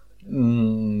is?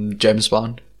 James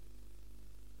Bond.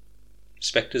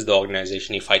 Spectre is the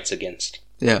organization he fights against.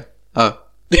 Yeah. Oh.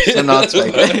 So not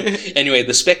Spectre. Anyway,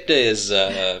 the Spectre is...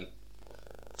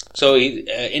 so he,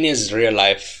 in his real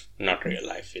life... Not real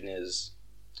life,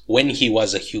 when he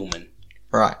was a human...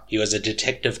 Right. He was a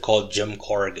detective called Jim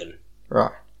Corrigan.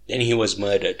 Right. Then he was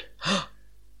murdered.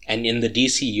 And in the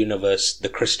DC universe, the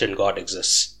Christian God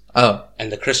exists. Oh. And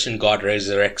the Christian God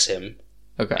resurrects him.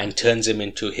 Okay. And turns him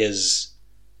into his...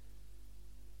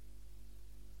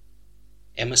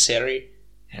 emissary?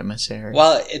 Emissary?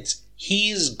 Well,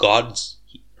 he's God's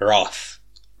wrath.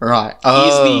 Right.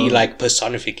 He's the,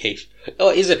 personification. Oh,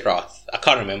 is it wrath? I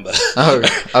can't remember. Oh,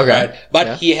 okay. Right? But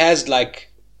Yeah. he has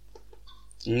like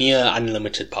near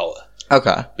unlimited power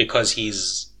Okay. because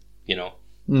he's, you know.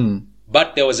 Mm.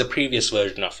 But there was a previous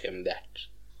version of him that,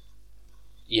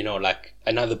 you know, like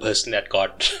another person that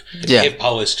God Yeah. gave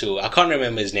powers to. I can't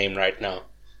remember his name right now.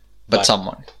 But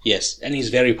someone. Yes, and he's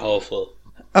very powerful.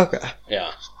 Okay.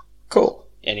 Yeah. Cool.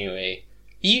 Anyway,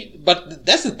 but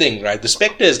that's the thing, right? The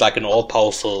Spectre is like an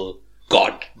all-powerful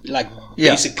god, like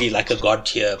Yeah. basically like a god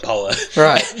tier power,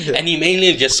 Right. And he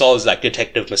mainly just solves like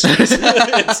detective mysteries.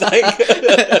 It's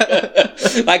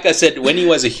like I said, when he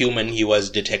was a human, he was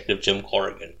Detective Jim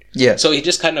Corrigan. Yeah. So he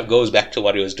just kind of goes back to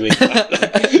what he was doing,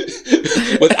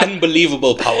 with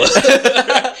unbelievable power.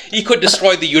 He could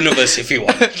destroy the universe if he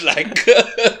wanted, like.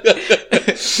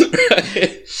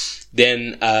 Right.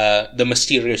 Then the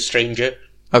mysterious stranger.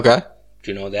 Okay.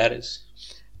 Do you know what that is?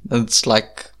 It's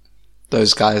like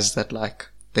those guys that like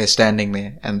they're standing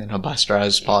there and then a bus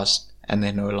drives past and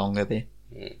they're no longer there.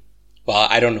 Well,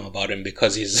 I don't know about him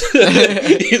because he's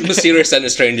he's mysterious and a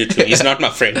stranger to me. He's not my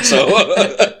friend, so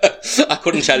I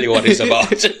couldn't tell you what he's about.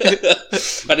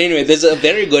 But anyway, there's a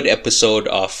very good episode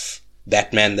of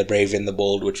Batman the Brave and the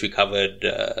Bold, which we covered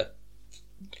a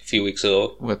few weeks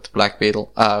ago. With Black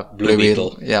Beetle. Blue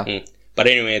Beetle. Yeah. But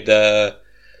anyway, the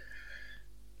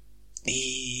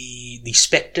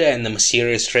Spectre and the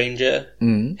mysterious stranger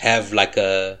have like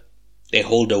they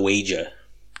hold a wager.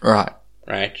 Right.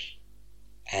 Right?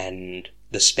 And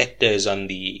the Spectre is on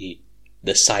the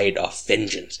side of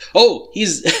vengeance. Oh,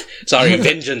 he's... Sorry,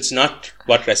 vengeance, not,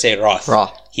 what did I say, wrath.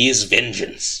 Wrath. He is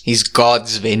vengeance. He's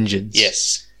God's vengeance.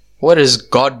 Yes. What is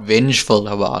God vengeful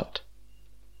about?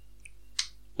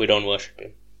 We don't worship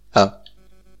him. Oh.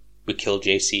 We kill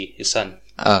JC, his son.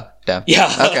 Oh, damn.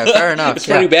 Yeah. Okay, fair enough. It's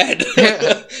pretty bad.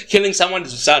 Killing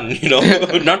someone's son, you know.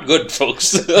 Not good,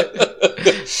 folks.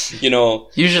 You know.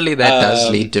 Usually that does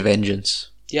lead to vengeance.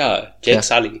 Yeah, Jake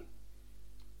Sully.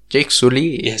 Jake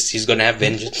Sully. Yes, he's gonna have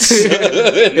vengeance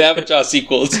in the Avatar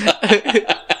sequels.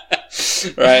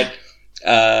 Right.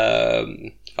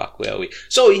 Fuck, where are we?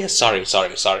 So, yes, sorry. This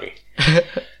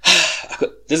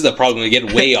is the problem. We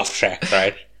get way off track,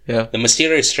 right? Yeah. The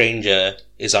mysterious stranger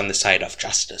is on the side of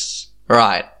justice.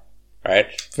 Right. Right?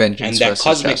 Vengeance And that versus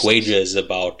cosmic justice. wager is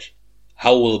about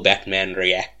how will Batman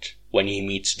react when he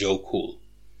meets Joe Cool.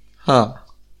 Huh.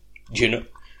 Do you know?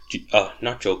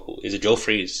 Not Joe Cool. Is it Joe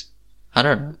Freeze? I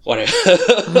don't know. Whatever.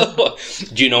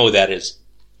 Do you know who that is?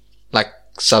 Like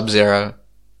Sub-Zero,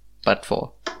 but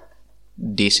for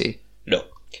DC. No.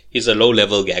 He's a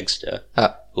low-level gangster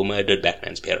Oh. who murdered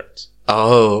Batman's parents.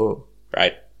 Oh.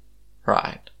 Right?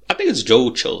 Right. I think it's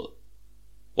Joe Chill.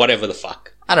 Whatever the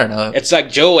fuck. I don't know. It's like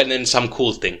Joe and then some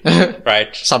cool thing.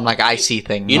 Right? Some like icy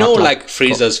thing. You not know like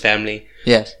Frieza's family?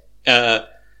 Yes.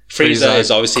 Frieza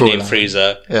is obviously Cooler. named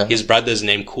Frieza. Yeah. His brother's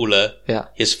named Cooler. Yeah.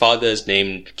 His father's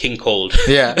named King Cold.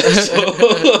 Yeah.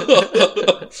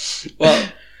 Well,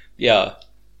 yeah.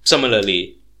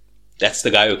 Similarly, that's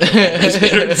the guy who killed his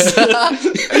parents.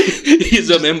 He's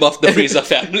a member of the Frieza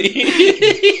family.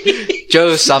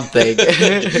 Joe something.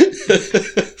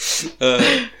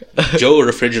 Joe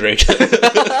Refrigerator.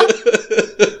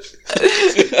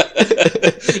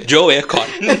 Joe Aircon.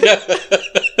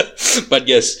 But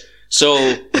yes,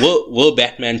 so will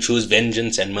Batman choose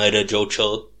vengeance and murder Joe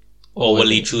Chill? Or will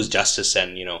he choose justice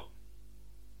and, you know,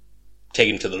 take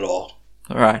him to the law?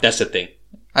 Right. That's the thing.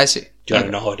 I see. Do you want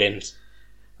to know how it ends?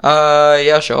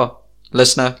 Yeah, sure.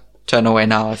 Listener, turn away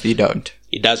now if you don't.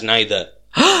 He does neither.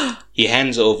 He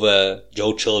hands over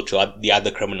Joe Chill to the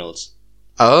other criminals.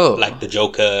 Oh. Like the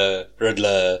Joker,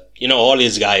 Riddler, you know, all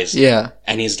his guys. Yeah.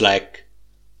 And he's like,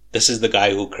 this is the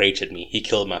guy who created me. He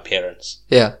killed my parents.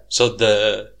 Yeah. So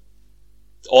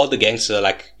all the gangsters are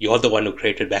like, you're the one who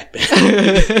created Batman.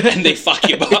 And they fuck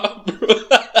him up.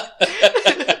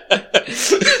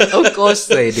 Of course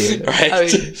they do. Right? I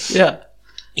mean, yeah.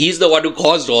 He's the one who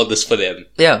caused all this for them.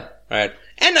 Yeah. Right?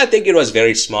 And I think it was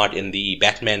very smart in the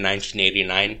Batman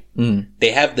 1989.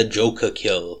 They have the Joker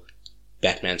kill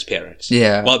Batman's parents.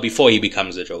 Yeah. Well, before he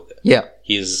becomes the Joker. Yeah.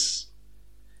 He's...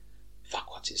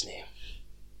 Fuck, what's his name?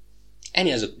 And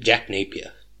he has a Jack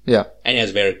Napier. Yeah. And he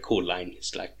has a very cool line.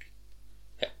 He's like,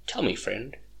 tell me,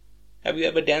 friend, have you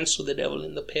ever danced with the devil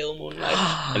in the pale moonlight?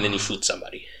 And then he shoots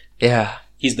somebody. Yeah.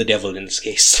 He's the devil in this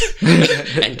case.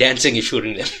 And dancing is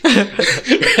shooting them.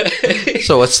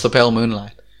 So what's the pale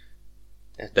moonlight?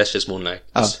 That's just moonlight.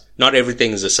 Oh. Not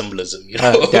everything is a symbolism, you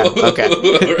know? Oh, damn. Okay.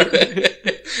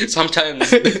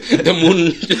 Sometimes the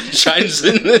moon shines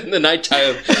in the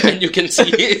nighttime and you can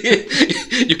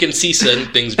see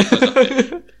certain things because of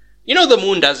it. You know, the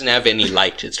moon doesn't have any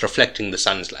light. It's reflecting the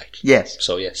sun's light. Yes.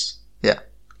 So yes. Yeah.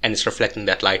 And it's reflecting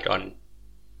that light on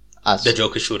Us. The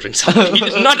Joker shooting somebody.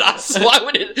 Not us. Why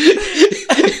would it?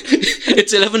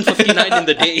 It's 11:59 in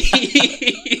the day.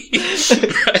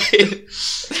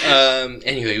 Right.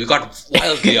 Anyway, we got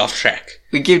wildly off track.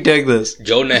 We keep doing this.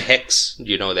 Jonah Hex. Do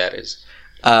you know who that is?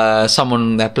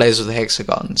 Someone that plays with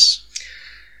hexagons.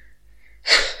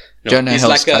 No, Jonah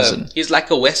Hill's cousin. He's like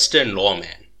a Western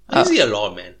lawman. Is he a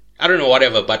lawman? I don't know,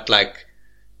 whatever, but like,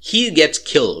 he gets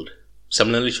killed.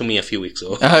 Similarly to me a few weeks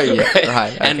ago. Oh, yeah,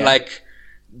 right. Okay. And like,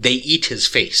 they eat his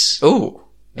face. Ooh.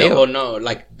 Oh no,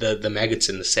 like the maggots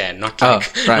in the sand, not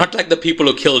like not like the people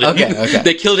who killed him. Okay.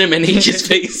 They killed him and ate his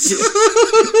face.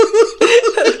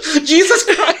 Jesus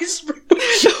Christ, bro.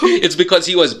 It's because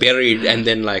he was buried and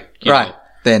then like, you know,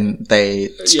 then they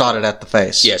started at the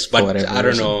face. Yes, but I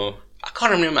don't know. I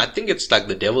can't remember. I think it's like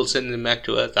the devil sending him back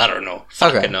to earth. I don't know.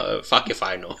 Fuck if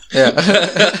I know. Yeah.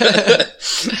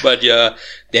 But yeah,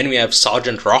 then we have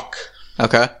Sergeant Rock.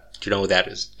 Okay. Do you know who that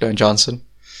is? Dwayne Johnson.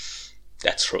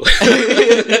 That's true.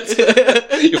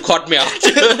 You caught me out.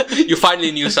 You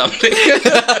finally knew something.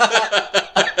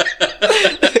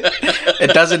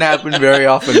 It doesn't happen very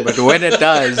often, but when it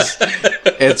does,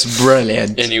 it's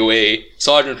brilliant. Anyway,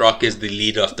 Sergeant Rock is the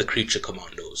leader of the Creature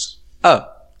Commandos. Oh.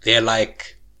 They're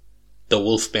like the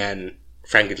Wolfman,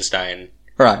 Frankenstein,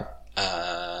 Right.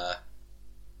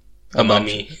 a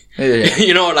mummy. Yeah.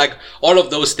 You know, like all of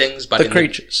those things, but The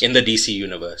creatures. in the DC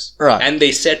universe. Right. And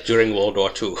they set during World War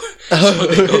II. So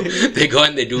they go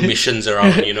and they do missions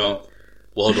around, you know,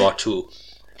 World War II.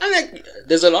 And like,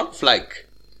 there's a lot of like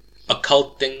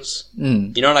occult things.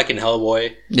 Mm. You know, like in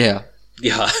Hellboy. Yeah.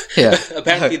 Yeah. Yeah.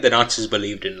 Apparently the Nazis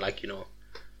believed in like, you know,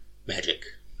 magic.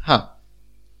 Huh.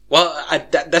 Well,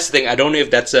 that's the thing. I don't know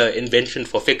if that's an invention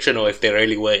for fiction or if they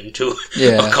really were into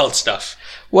occult stuff.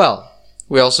 Well,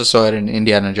 we also saw it in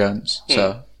Indiana Jones,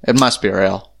 so it must be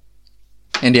real.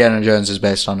 Indiana Jones is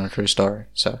based on a true story,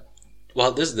 so.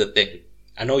 Well, this is the thing.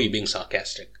 I know you're being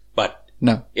sarcastic, but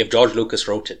no. If George Lucas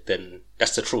wrote it, then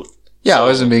that's the truth. Yeah, so, I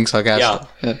wasn't being sarcastic.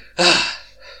 Yeah.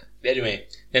 Anyway,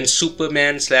 then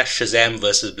Superman / Shazam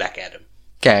versus Black Adam.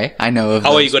 Okay, I know of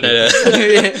How are you going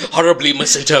to horribly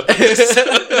misinterpret this?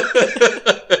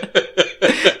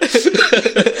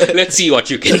 Let's see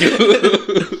what you can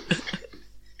do.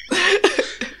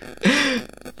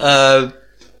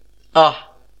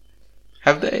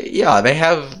 Have they? Yeah, they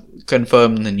have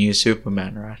confirmed the new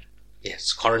Superman, right?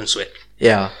 Yes, Corin Sweat.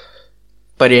 Yeah.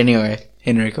 But anyway,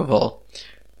 Henry Cavill.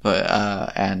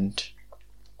 And...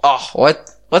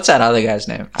 what's that other guy's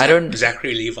name? I don't...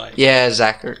 Zachary Levi. Yeah,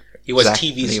 Zachary. He was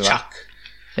TV's Levi. Chuck.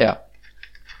 Yeah.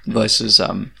 Versus,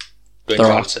 Dwayne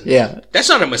Johnson. Yeah. That's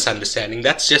not a misunderstanding.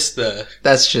 That's just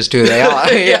who they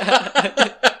are. Yeah.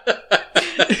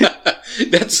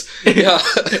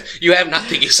 You have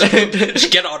nothing, so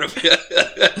just get out of here.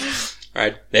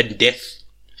 Alright, then death.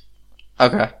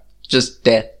 Okay. Just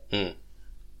death.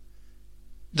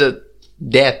 The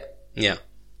death. Yeah.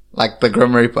 Like the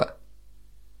Grim Reaper.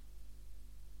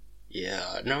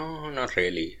 Yeah, no, not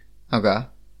really. Okay.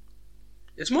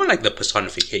 It's more like the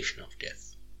personification of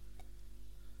death.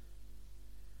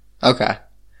 Okay.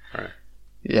 Alright.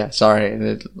 Yeah,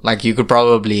 sorry. Like, you could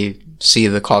probably see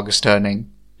the cogs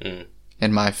turning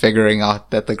in my figuring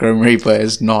out that the Grim Reaper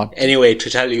is not... Anyway, to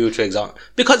tell you, to example...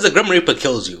 Because the Grim Reaper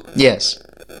kills you. Yes.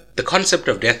 The concept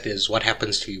of death is what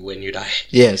happens to you when you die.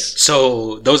 Yes.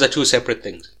 So, those are two separate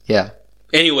things. Yeah.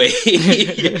 Anyway,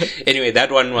 that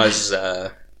one was...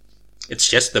 it's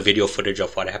just the video footage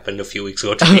of what happened a few weeks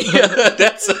ago to me.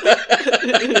 That's...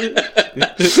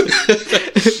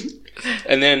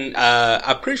 And then,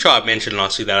 I'm pretty sure I mentioned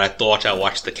last week that I thought I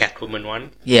watched the Catwoman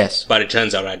one. Yes. But it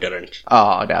turns out I didn't.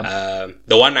 Oh, damn.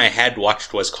 The one I had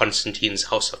watched was Constantine's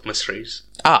House of Mysteries.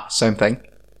 Ah, same thing.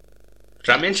 Did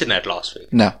I mention that last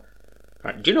week? No.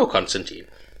 Right, do you know Constantine?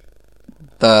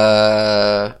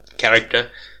 The...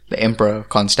 character? The Emperor of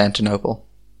Constantinople.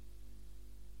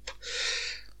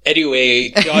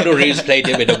 Anyway, Keanu Reeves played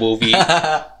him in a movie.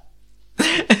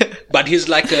 But he's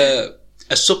like a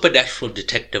supernatural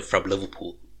detective from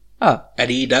Liverpool. Oh. And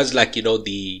he does like, you know,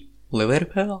 the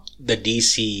Liverpool? The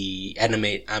DC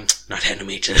not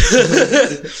animated.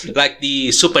 Like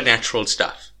the supernatural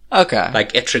stuff. Okay.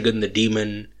 Like Etrigan the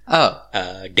Demon. Oh.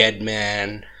 Dead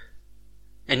Man.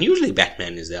 And usually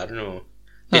Batman is there, I don't know.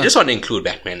 They just want to include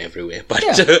Batman everywhere. But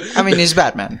yeah. I mean, he's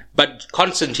Batman. But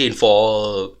Constantine, for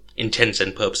all intents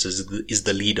and purposes, is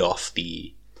the leader of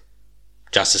the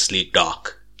Justice League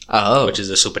Dark. Oh. Which is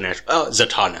a supernatural... Oh,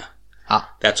 Zatanna.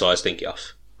 Ah. That's what I was thinking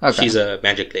of. Okay. She's a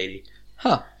magic lady.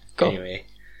 Huh. Cool. Anyway.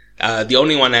 The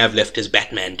only one I have left is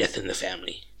Batman Death in the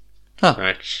Family. Huh.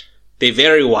 Right. They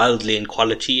vary wildly in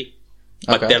quality,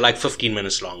 but they're like 15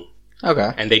 minutes long.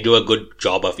 Okay. And they do a good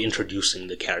job of introducing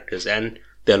the characters, and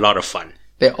they're a lot of fun.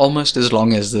 They're almost as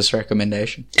long as this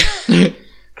recommendation.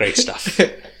 Great stuff.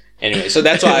 Anyway, so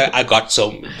that's why I got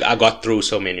through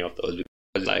so many of those.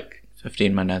 Because, like,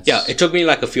 15 minutes. Yeah, it took me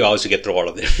like a few hours to get through all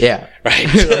of them. Yeah. Right?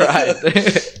 Right.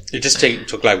 It just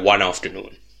took like one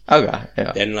afternoon. Okay,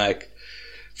 yeah. Then, like,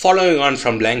 following on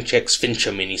from Langcheck's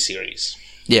Fincher miniseries,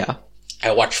 Yeah.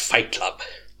 I watched Fight Club.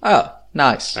 Oh,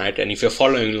 nice. Right? And if you're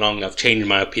following along, I've changed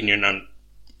my opinion on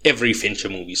every Fincher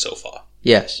movie so far.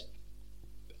 Yes.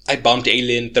 I bumped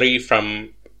Alien 3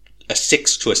 from a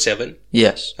 6 to a 7.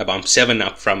 Yes. I bumped 7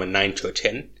 up from a 9 to a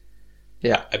 10.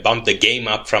 Yeah. I bumped The Game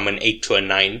up from an 8 to a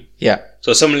 9. Yeah.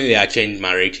 So similarly, I changed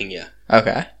my rating here.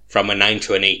 Okay. From a 9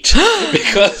 to an 8.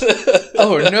 Because...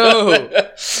 Oh, no!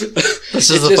 This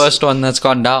is the first one that's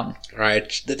gone down.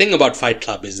 Right. The thing about Fight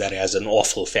Club is that it has an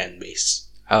awful fan base.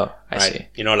 Oh, I right? see.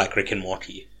 You know, like Rick and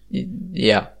Morty.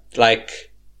 Yeah.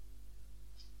 Like,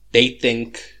 they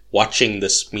think watching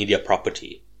this media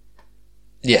property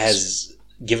has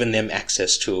given them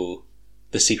access to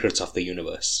the secrets of the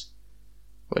universe.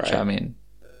 Which, right? I mean...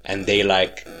 And they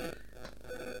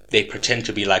pretend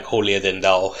to be like holier than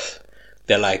thou.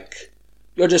 They're like,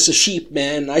 you're just a sheep,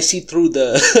 man. I see through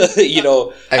the,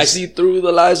 I see through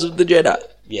the lies of the Jedi.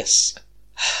 Yes.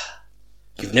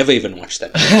 You've never even watched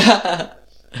that.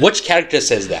 Which character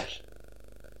says that?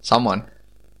 Someone.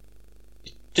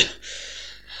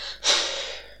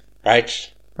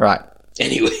 Right? Right.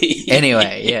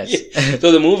 Anyway, yes.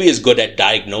 So the movie is good at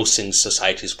diagnosing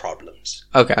society's problems.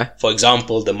 Okay. For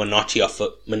example, the monotony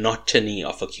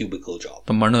of a cubicle job.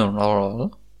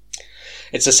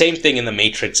 It's the same thing in The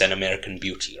Matrix and American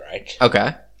Beauty, right?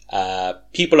 Okay.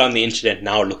 People on the internet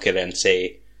now look at it and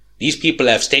say, these people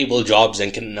have stable jobs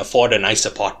and can afford a nice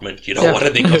apartment. What are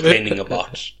they complaining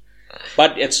about?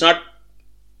 But it's not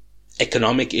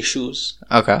economic issues.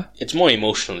 Okay. It's more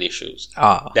emotional issues.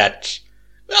 Ah.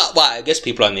 Well, I guess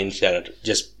people on the internet are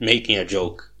just making a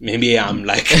joke. Maybe I'm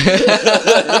like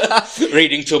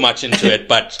reading too much into it,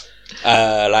 but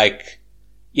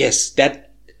yes, that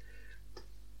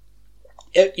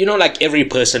like every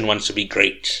person wants to be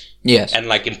great. Yes. And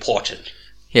like important.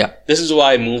 Yeah. This is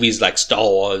why movies like Star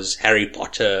Wars, Harry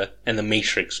Potter, and The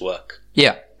Matrix work.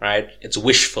 Yeah. Right? It's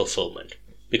wish fulfillment.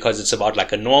 Because it's about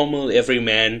like a normal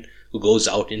everyman who goes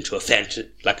out into a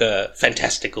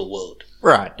fantastical world.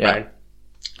 Right. Yeah. Right?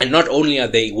 And not only are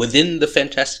they within the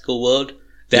fantastical world,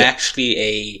 they're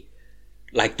actually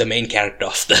the main character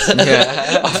of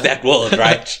of that world,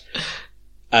 right?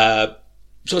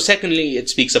 So secondly, it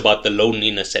speaks about the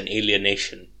loneliness and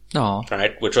alienation,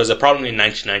 right? Which was a problem in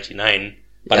 1999,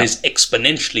 but is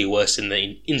exponentially worse in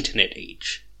the internet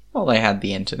age. Well, they had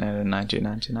the internet in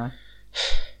 1999.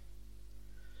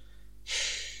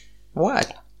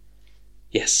 What?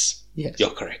 Yes. You're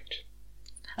correct.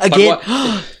 Again?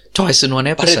 Twice in one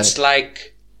episode. But it's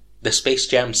like the Space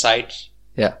Jam site.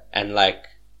 Yeah. And like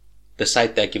the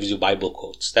site that gives you Bible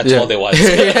quotes. That's all there was.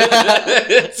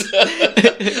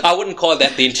 I wouldn't call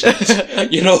that the internet.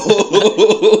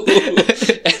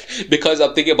 Because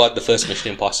I'm thinking about the first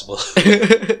Mission Impossible.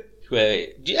 Have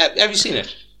you seen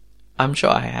it? I'm sure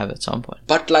I have at some point.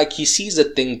 But like he sees a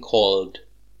thing called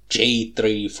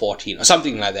J314 or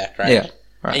something like that, right? Yeah.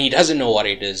 Right. And he doesn't know what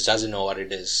it is.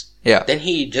 Yeah. Then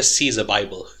he just sees a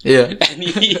Bible. Yeah. And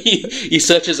he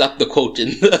searches up the quote on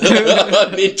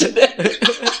the internet.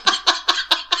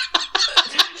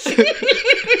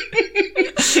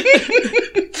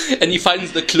 And he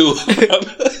finds the clue from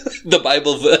the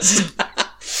Bible verse.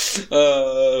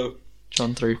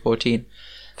 John 3:14.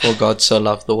 For God so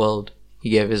loved the world, he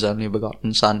gave his only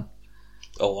begotten son.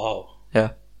 Oh, wow.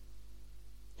 Yeah.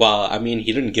 Well, I mean,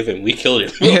 he didn't give him. We killed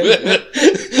him.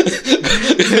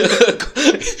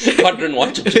 God didn't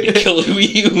want him to be killed.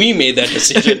 We made that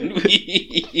decision.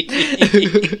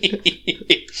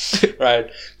 Right.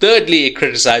 Thirdly, it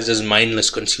criticizes mindless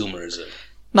consumerism.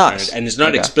 Nice. Right? And it's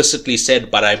not explicitly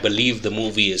said, but I believe the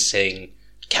movie is saying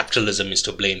capitalism is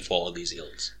to blame for all these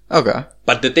ills. Okay.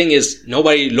 But the thing is,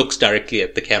 nobody looks directly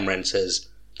at the camera and says,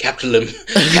 capitalism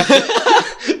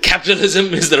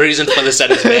is the reason for this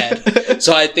that is bad.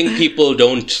 So I think people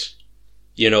don't,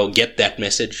 get that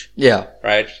message. Yeah.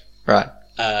 Right? Right.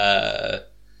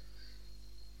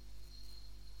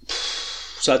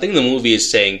 So I think the movie is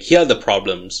saying, here are the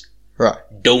problems. Right.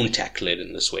 Don't tackle it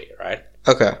in this way, right?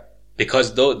 Okay.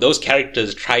 Because those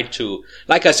characters try to,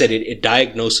 like I said, it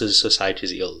diagnoses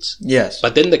society's ills. Yes.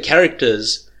 But then the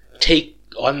characters take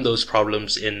on those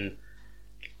problems in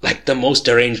like the most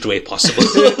deranged way possible.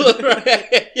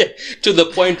 Right? Yeah. To the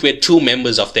point where 2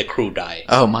 members of their crew die.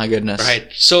 Oh my goodness.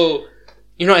 Right. So,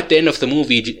 at the end of the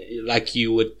movie, like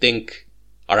you would think,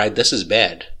 alright, this is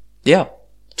bad. Yeah.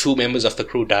 2 members of the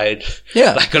crew died.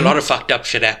 Yeah. Like, a lot of fucked up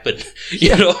shit happened.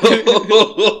 Yeah. You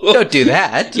know? Don't do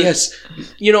that. Yes.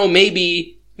 You know,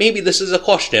 maybe this is a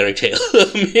cautionary tale.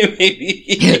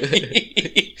 Maybe.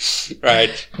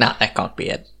 Right. Nah, that can't be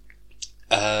it.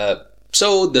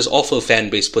 So this awful fan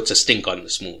base puts a stink on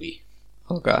this movie.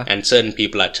 Okay. And certain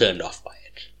people are turned off by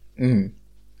it. Mm.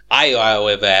 I,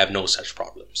 however, have no such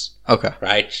problems. Okay.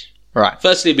 Right? Right.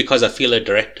 Firstly, because I feel a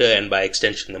director, and by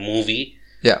extension the movie,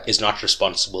 Yeah. is not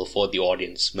responsible for the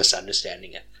audience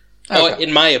misunderstanding it. Okay. Or,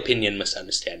 in my opinion,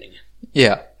 misunderstanding it.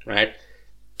 Yeah. Right?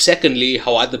 Secondly,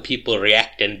 how other people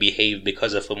react and behave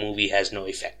because of a movie has no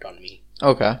effect on me.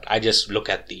 Okay. I just look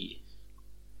at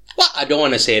well, I don't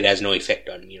want to say it has no effect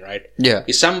on me, right? Yeah.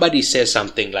 If somebody says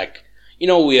something like,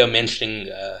 we are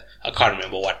mentioning, I can't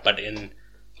remember what, but in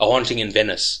A Haunting in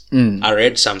Venice, I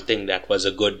read something that was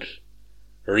a good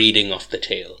reading of the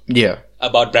tale. Yeah.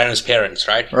 About Brandon's parents,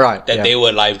 right? Right. That yeah. they were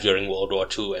alive during World War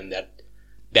II, and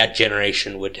that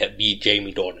generation would be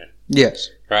Jamie Dornan, Yes.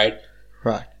 right?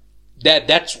 Right.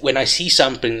 That's when I see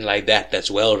something like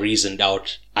that's well reasoned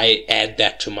out, I add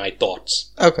that to my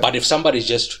thoughts. Okay. But if somebody's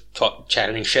just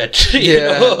chatting shit,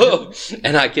 Yeah.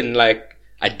 and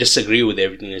I disagree with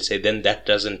everything they say, then that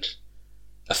doesn't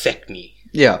affect me,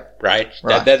 Yeah. right?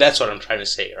 Right. That's what I'm trying to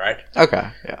say, right? Okay.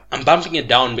 Yeah. I'm bumping it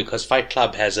down because Fight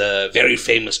Club has a very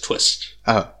famous twist,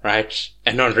 Oh. right?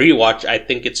 And on rewatch, I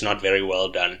think it's not very well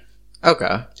done,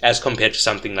 Okay. as compared to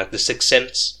something like The Sixth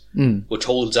Sense, which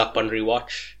holds up on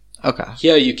rewatch. Okay.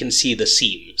 Here you can see the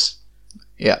seams.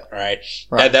 Yeah. Right?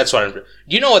 Right. That's what I'm... Do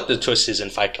you know what the twist is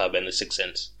in Fight Club and The Sixth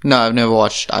Sense? No, I've never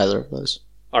watched either of those.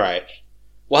 Alright.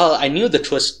 Well, I knew the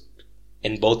twist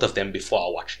in both of them before I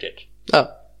watched it.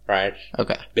 Oh. Right?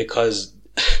 Okay. Because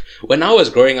when I was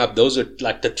growing up, those were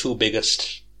like the 2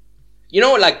 biggest...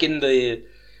 like in the...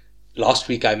 Last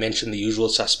week I mentioned The Usual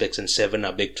Suspects and Seven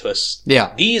are big twists.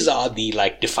 Yeah. These are the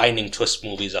defining twist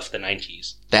movies of the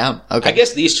 90s. Damn. Okay. I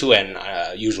guess these 2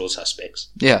 and Usual Suspects.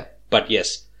 Yeah. But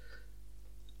yes.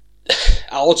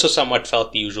 I also somewhat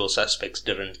felt The Usual Suspects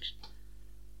didn't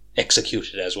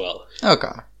execute it as well.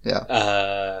 Okay.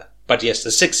 Yeah. But yes,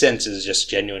 The Sixth Sense is just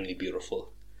genuinely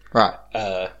beautiful. Right.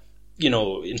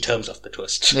 In terms of the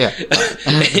twist. Yeah.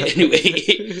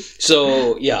 Anyway,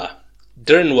 so yeah,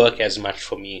 didn't work as much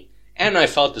for me. And I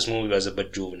felt this movie was a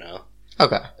bit juvenile.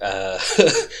 Okay.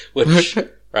 Which,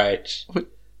 right.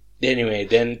 Anyway,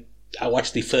 then I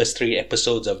watched the first 3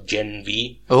 episodes of Gen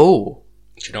V. Oh.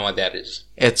 Do you know what that is?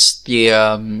 It's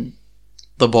the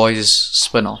Boys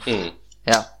spin-off.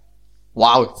 Yeah.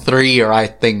 Wow, 3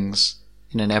 right things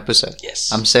in an episode.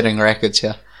 Yes. I'm setting records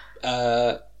here.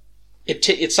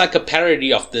 It's like a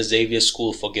parody of the Xavier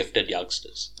School for Gifted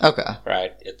Youngsters. Okay.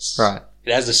 Right? Right.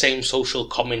 It has the same social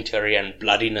commentary and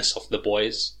bloodiness of The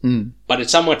Boys. But it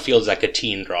somewhat feels like a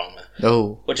teen drama.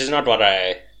 Oh. Which is not what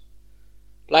I...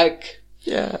 Like...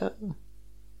 Yeah.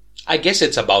 I guess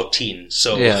it's about teens,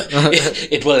 so Yeah.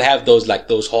 it will have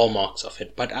those hallmarks of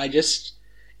it. But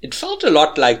it felt a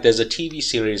lot like there's a TV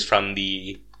series from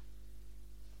the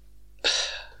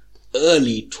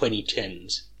early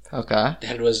 2010s. Okay.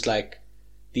 That was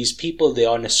these people, they're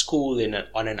on a school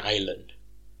on an island.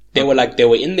 They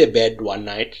were in their bed one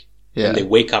night, and they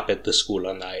wake up at the school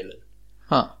on the island.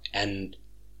 Huh. And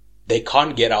they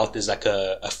can't get out. There's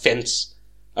a fence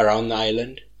around the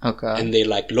island. Okay. And they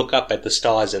look up at the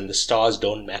stars, and the stars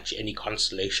don't match any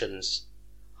constellations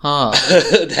Huh.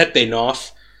 that they know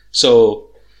of. So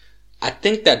I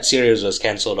think that series was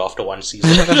cancelled after 1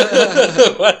 season.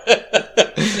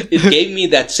 It gave me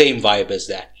that same vibe as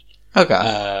that.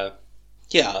 Okay.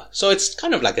 Yeah, so it's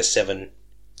kind of like a 7,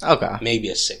 Okay. maybe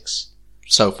a 6.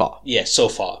 So far. Yeah, so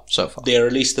far. So far. They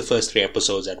released the first 3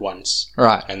 episodes at once.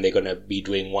 Right. And they're gonna be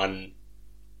doing one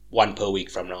per week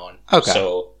from now on. Okay.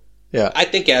 So Yeah. I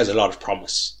think it has a lot of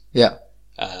promise. Yeah.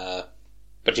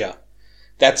 But yeah,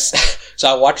 that's... So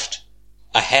I watched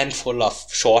a handful of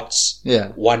shorts, Yeah.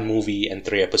 1 movie, and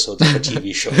 3 episodes of a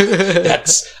TV show.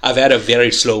 I've had a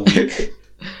very slow week.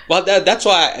 Well, that's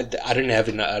why I didn't have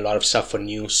a lot of stuff for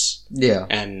news Yeah.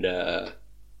 and,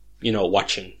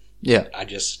 watching. Yeah.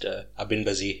 I've been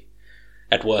busy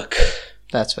at work.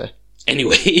 That's fair.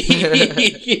 Anyway,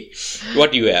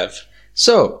 what do you have?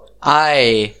 So,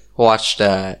 I watched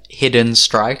Hidden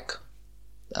Strike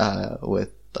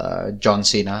with John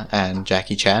Cena and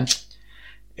Jackie Chan.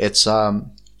 It's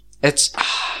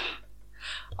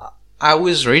I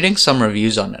was reading some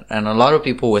reviews on it, and a lot of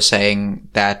people were saying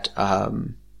that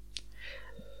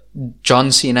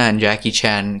John Cena and Jackie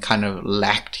Chan kind of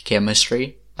lacked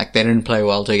chemistry. Like, they didn't play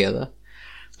well together.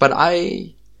 But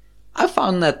I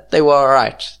found that they were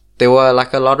alright. They were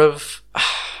a lot of,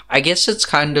 I guess it's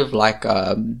kind of like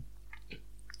there's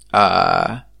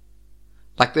a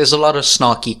lot of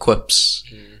snarky quips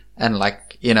and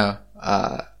like, you know,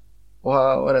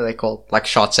 what are they called? Like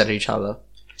shots at each other.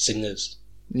 Singers.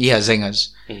 Yeah, zingers.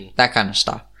 That kind of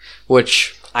stuff.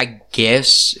 Which I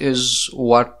guess is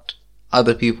what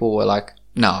other people were like,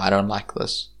 no, I don't like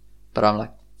this. But I'm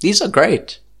like, these are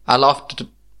great. I laughed at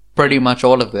pretty much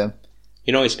all of them.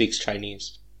 You know he speaks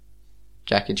Chinese.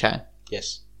 Jackie Chan.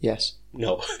 Yes. Yes.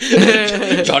 No.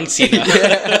 John Cena.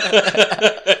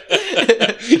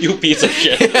 You piece of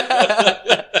shit.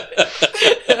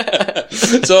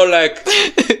 So like,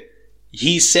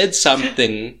 he said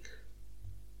something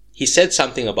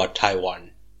about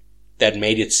Taiwan that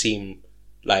made it seem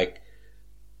like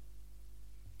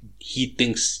he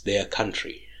thinks they're a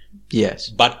country. Yes.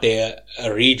 But they're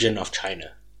a region of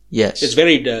China. Yes. It's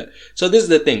very, so this is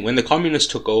the thing. When the communists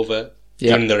took over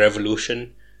during the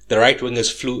revolution, the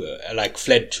right-wingers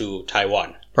fled to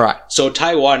Taiwan. Right. So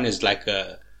Taiwan is like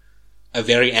a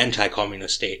very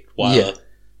anti-communist state, while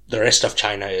the rest of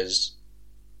China is,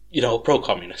 you know,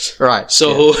 pro-communist. Right.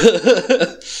 So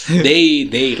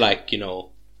they like, you know,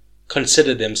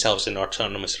 consider themselves an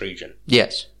autonomous region.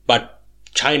 Yes. But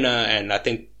China and I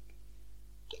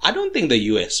don't think the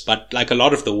US, but like a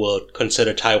lot of the world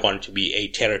consider Taiwan to be a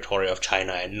territory of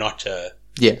China and not a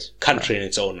country in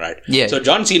its own right. Yeah. So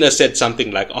John Cena said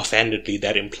something like offhandedly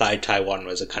that implied Taiwan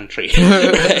was a country,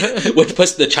 right? Which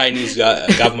pissed the Chinese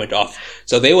government off.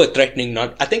 So they were threatening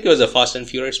I think it was a Fast and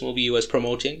Furious movie he was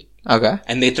promoting. Okay.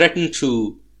 And they threatened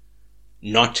to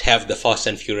not have the Fast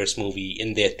and Furious movie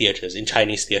in their theaters, in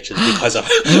Chinese theaters, because of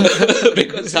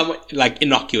some like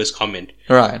innocuous comment.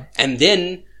 Right. And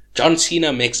then John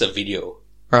Cena makes a video.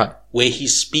 Right. Where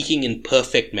he's speaking in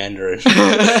perfect Mandarin.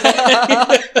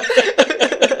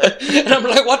 And I'm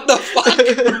like, what the fuck,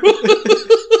 bro?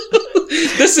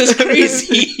 This is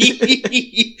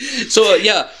crazy. So,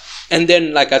 yeah. And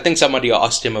then, like, I think somebody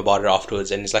asked him about it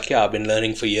afterwards, and he's like, yeah, I've been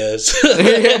learning for years.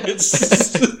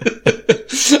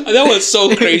 That was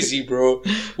so crazy, bro.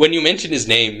 When you mentioned his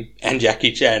name and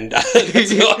Jackie Chan,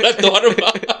 that's what I thought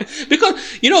about. Because,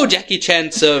 you know, Jackie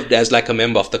Chan served as like a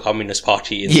member of the Communist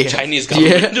Party in the Chinese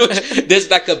government. Which,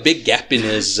 there's like a big gap in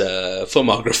his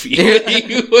filmography.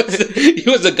 He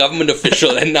was a government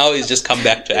official, and now he's just come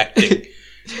back to acting.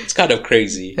 It's kind of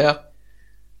crazy. Yeah.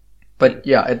 But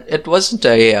yeah, it wasn't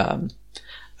a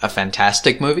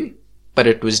fantastic movie, but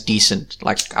it was decent.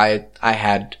 Like I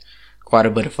had quite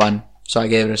a bit of fun, so I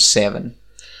gave it a 7.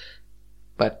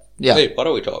 But yeah. Wait, what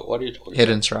are you talking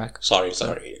Hidden Strike. Sorry.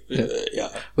 Yeah.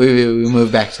 We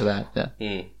moved back to that. Yeah.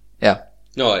 Yeah.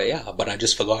 No, yeah, but I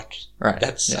just forgot. Right.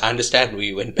 I understand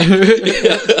we went back.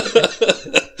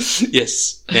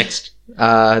 Yes. Next.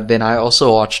 Then I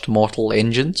also watched Mortal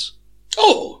Engines.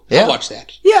 Oh, yeah. I watched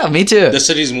that. Yeah, me too. The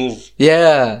cities move.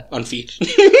 Yeah. On feet.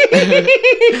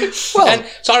 Well, and,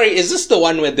 sorry, is this the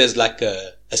one where there's like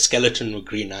a skeleton with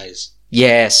green eyes?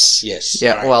 Yes.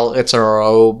 Yeah, right. Well, it's a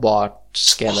robot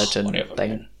skeleton thing.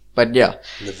 Man. But yeah.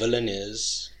 And the villain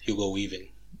is Hugo Weaving.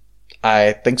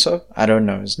 I think so. I don't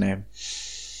know his name.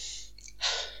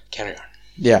 Carry on.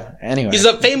 Yeah, anyway. He's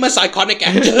a famous, iconic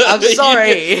actor. I'm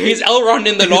sorry. He's Elrond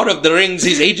in The Lord of the Rings.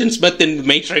 He's Agent Smith in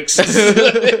Matrix.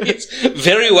 He's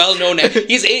very well known.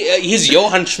 He's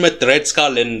Johann Schmidt, the Red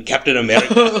Skull in Captain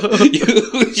America.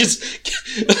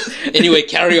 Anyway,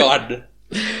 carry on.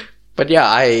 But yeah,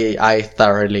 I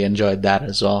thoroughly enjoyed that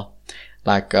as well.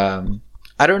 Like,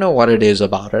 I don't know what it is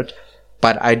about it,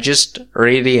 but I just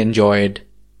really enjoyed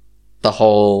the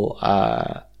whole,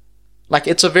 like,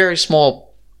 it's a very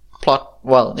small plot.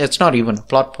 Well, it's not even a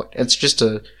plot point. It's just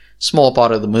a small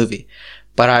part of the movie.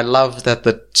 But I love that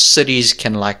the cities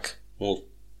can, like, move.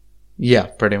 Yeah,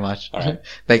 pretty much. All right.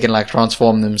 They can, like,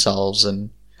 transform themselves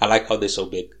and... I like how they're so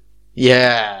big.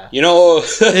 Yeah. You know,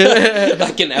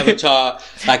 like in Avatar,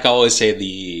 like I always say,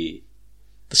 the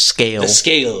scale. The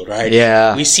scale, right?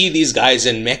 Yeah. We see these guys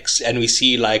in mechs, and we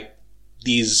see, like,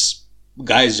 these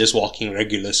guys just walking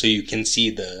regular, so you can see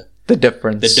the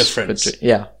difference. The difference.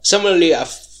 Yeah. Similarly,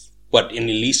 in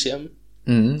Elysium,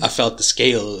 I felt the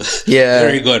scale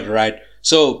very good, right?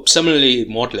 So, similarly,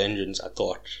 Mortal Engines, I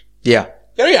thought. Yeah.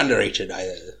 Very underrated. I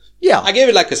gave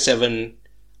it like a 7,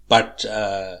 but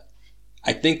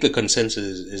I think the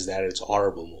consensus is that it's a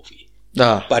horrible movie.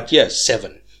 But yes,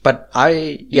 7. But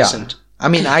decent. I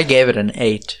mean, I gave it an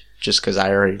 8 just because I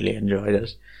really enjoyed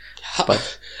it.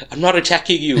 But I'm not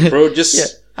attacking you, bro. Just yeah,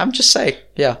 I'm just saying,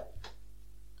 yeah.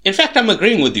 In fact, I'm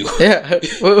agreeing with you. Yeah.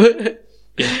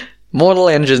 Mortal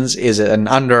Engines is an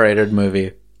underrated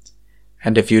movie.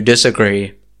 And if you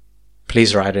disagree,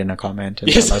 please write in a comment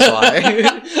and tell us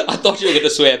why. thought you were going to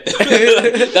swear at them.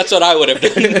 That's what I would have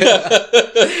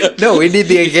done. No, we need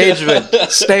the engagement.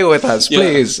 Stay with us,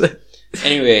 please.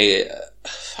 Anyway,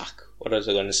 fuck. What was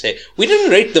I going to say? We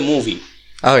didn't rate the movie.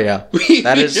 Oh, yeah. We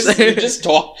just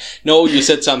talked. No, you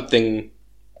said something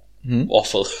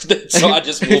awful. So I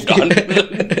just moved on.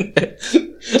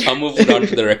 I moved on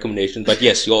to the recommendation. But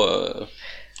yes, your...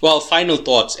 final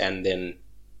thoughts and then...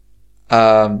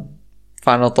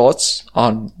 final thoughts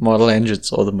on Mortal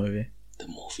Engines or the movie? The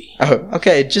movie. Oh,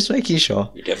 okay. Just making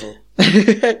sure. You devil.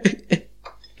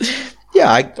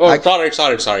 Yeah,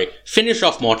 sorry. Finish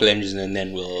off Mortal Engines and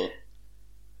then we'll...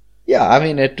 Yeah, I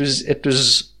mean, it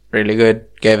was really good.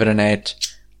 Gave it an 8.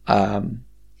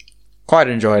 Quite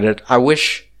enjoyed it. I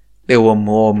wish there were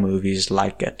more movies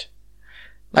like it.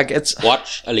 Like, it's...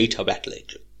 Watch Alita Battle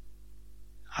Angel.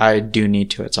 I do need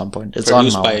to at some point. It's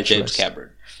Produced on my by watch James list.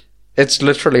 Cameron. It's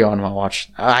literally on my watch.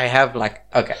 I have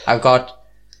I've got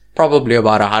probably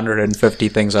about 150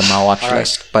 things on my watch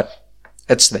list, but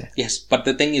it's there. Yes, but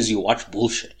the thing is you watch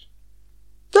bullshit.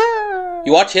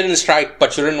 You watch Hidden Strike,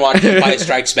 but you didn't watch Empire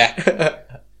Strikes Back.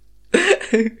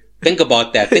 Think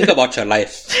about that. Think about your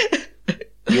life.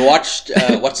 You watched,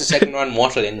 what's the second one?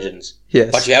 Mortal Engines.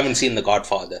 Yes. But you haven't seen The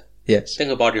Godfather. Yes.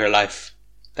 Think about your life.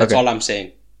 That's all I'm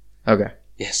saying. Okay.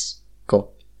 Yes.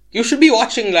 Cool. You should be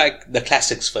watching, like, the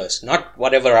classics first, not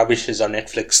whatever rubbish is on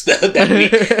Netflix that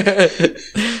week.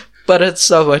 But it's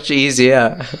so much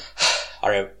easier.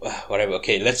 Alright, whatever.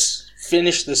 Okay, let's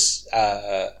finish this,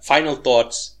 final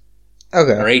thoughts,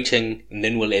 Okay. rating, and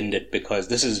then we'll end it because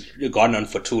this has gone on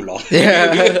for too long.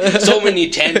 Yeah. So many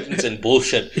tangents and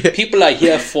bullshit. People are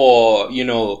here for,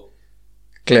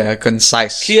 Clear,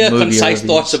 concise concise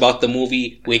thoughts about the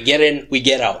movie. We get in, we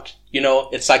get out.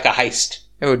 It's like a heist.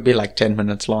 It would be like 10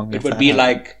 minutes long. It would be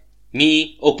like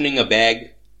me opening a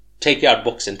bag, taking out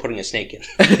books and putting a snake in.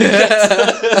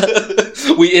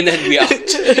 We in and we out.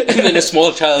 And then a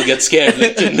small child gets scared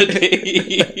later in the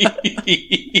day.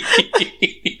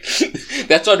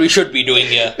 That's what we should be doing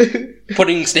here.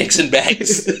 Putting snakes in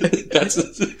bags.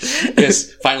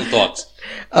 Yes, final thoughts.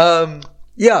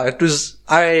 Yeah,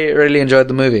 I really enjoyed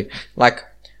the movie. Like,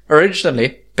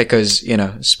 originally, because,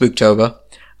 Spooktober,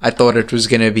 I thought it was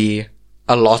gonna be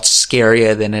a lot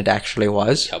scarier than it actually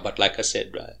was. Yeah, but like I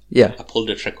said, Yeah. I pulled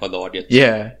a trick on the audience.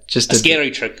 Yeah, just a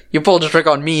scary trick. You pulled a trick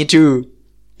on me too.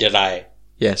 Did I?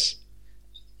 Yes.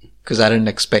 Because I didn't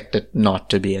expect it not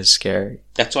to be as scary.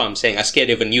 That's what I'm saying. I scared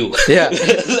even you. Yeah.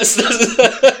 That's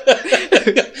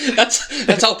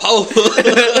how powerful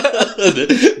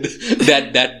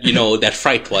that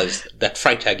fright was. That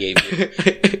fright I gave you.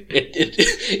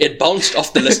 It bounced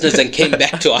off the listeners and came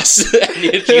back to us and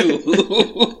hit you.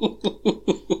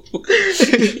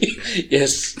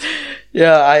 Yes.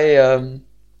 Yeah,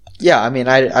 I mean,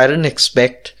 I didn't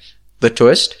expect the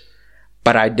twist,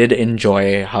 but I did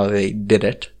enjoy how they did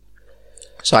it.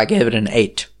 So I gave it an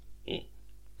 8.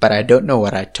 But I don't know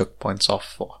what I took points off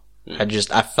for.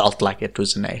 I felt like it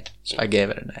was an 8. So I gave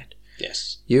it an 8.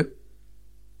 Yes. You?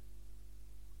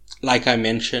 Like I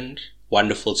mentioned,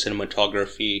 wonderful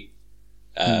cinematography.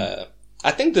 I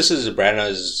think this is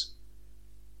Branagh's,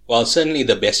 certainly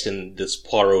the best in this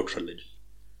Poirot trilogy.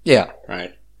 Yeah.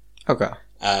 Right? Okay.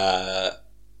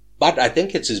 But I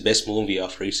think it's his best movie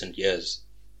of recent years.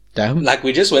 Damn. Like,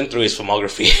 we just went through his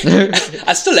filmography.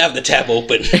 I still have the tab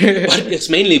open. But it's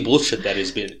mainly bullshit that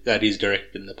he's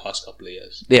directed in the past couple of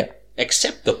years. Yeah.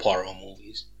 Except the Poirot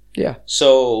movies. Yeah.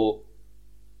 So,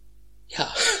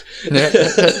 yeah.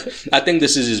 I think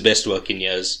this is his best work in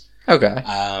years. Okay.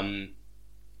 I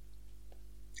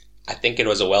think it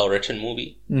was a well-written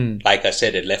movie. Like I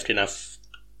said, it left enough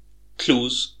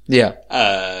clues. Yeah.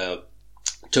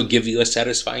 To give you a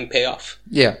satisfying payoff.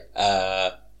 Yeah.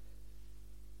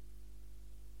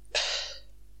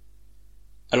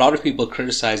 A lot of people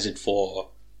criticize it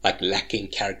for, lacking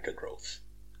character growth.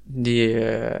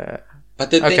 Yeah.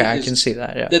 But the thing is, I can see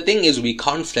that, yeah. The thing is, we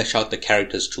can't flesh out the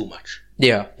characters too much.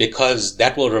 Yeah. Because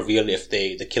that will reveal if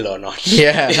they the killer or not.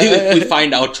 Yeah. If we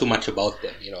find out too much about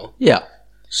them, Yeah.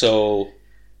 So,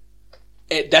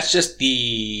 that's just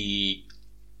I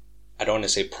don't want to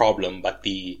say problem, but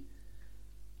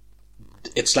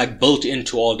it's built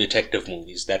into all detective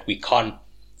movies that we can't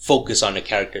focus on a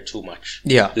character too much.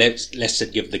 Yeah. Let's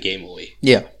just give the game away.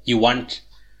 Yeah. You want,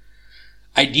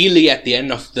 ideally at the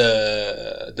end of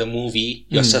the movie,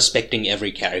 you're suspecting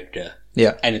every character.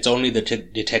 Yeah. And it's only the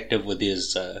detective with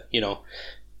his,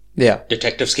 yeah,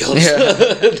 detective skills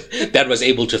that was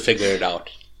able to figure it out.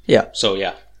 Yeah. So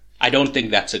yeah, I don't think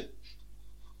that's a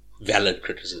valid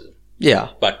criticism. Yeah.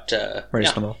 But,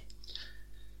 reasonable.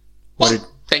 Yeah.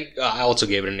 I also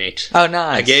gave it an 8. Oh,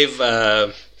 nice. I gave,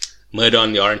 Murder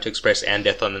on the Orient Express and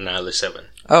Death on the Nile is 7.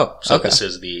 Oh, So okay. this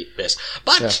is the best.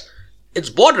 But it's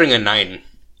bordering a 9.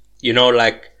 You know,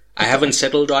 like, I haven't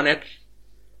settled on it.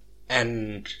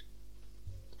 And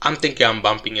I'm thinking I'm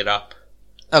bumping it up.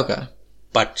 Okay.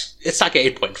 But it's like an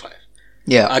 8.5.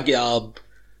 Yeah. I'll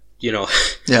Yeah.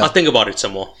 I'll think about it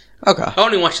some more. Okay. I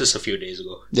only watched this a few days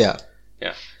ago. Yeah.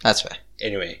 Yeah. That's fair.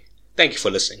 Anyway, thank you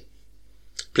for listening.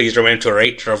 Please remember to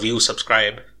rate, review,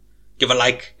 subscribe, give a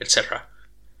like, etc.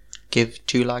 Give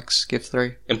 2 likes, give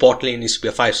 3. Importantly, it needs to be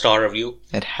a 5-star review.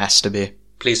 It has to be.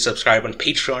 Please subscribe on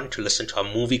Patreon to listen to our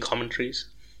movie commentaries.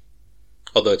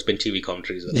 Although it's been TV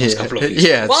commentaries the last couple of weeks.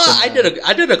 Yeah. Well,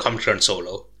 I did a commentary on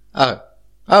Solo. Oh.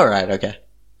 All right. Okay.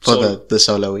 For Solo. the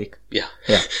solo week. Yeah.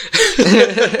 Yeah.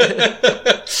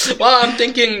 Well, I'm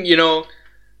thinking,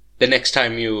 the next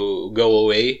time you go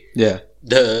away, Yeah.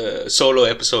 the Solo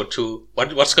episode 2,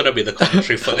 what's gonna be the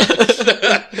commentary for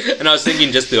it? And I was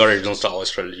thinking just the original Star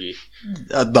Wars trilogy.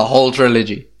 The whole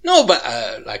trilogy. No, but,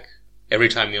 like, every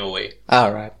time you're away.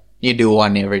 All right. You do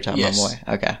one every time Yes. I'm away.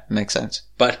 Okay. Makes sense.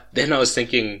 But then I was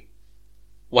thinking,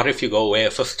 what if you go away a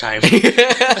 5th time?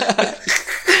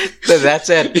 So that's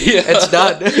it. Yeah. It's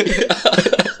done.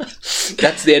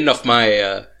 That's the end of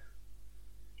my,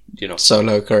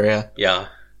 Solo career. yeah.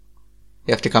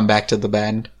 You have to come back to the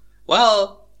band.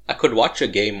 Well, I could watch a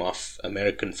game of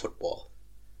American football.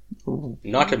 Ooh.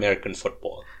 Not American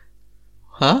football.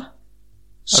 Huh?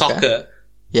 Soccer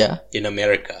Yeah. in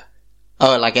America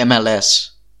Oh, like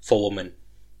MLS. for women.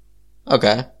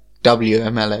 Okay.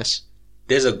 WMLS.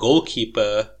 There's a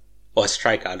goalkeeper or a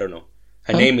striker, I don't know.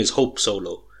 Her name is Hope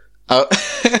Solo. Oh.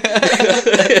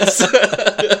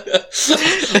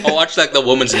 I'll watch like the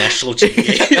women's national team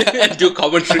game and do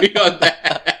commentary on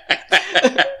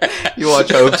that. You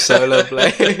watch Hope Solo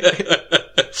play.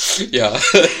 Yeah.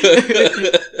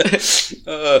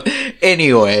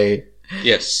 Anyway,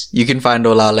 Yes. you can find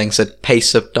all our links at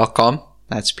paicip.com.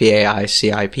 That's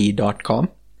paicip.com.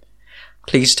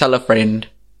 Please tell a friend,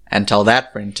 and tell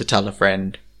that friend to tell a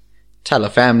friend. Tell a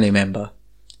family member.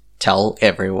 Tell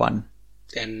everyone.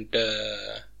 And,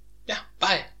 yeah,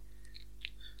 bye.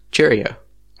 Cheerio.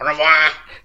 Au revoir.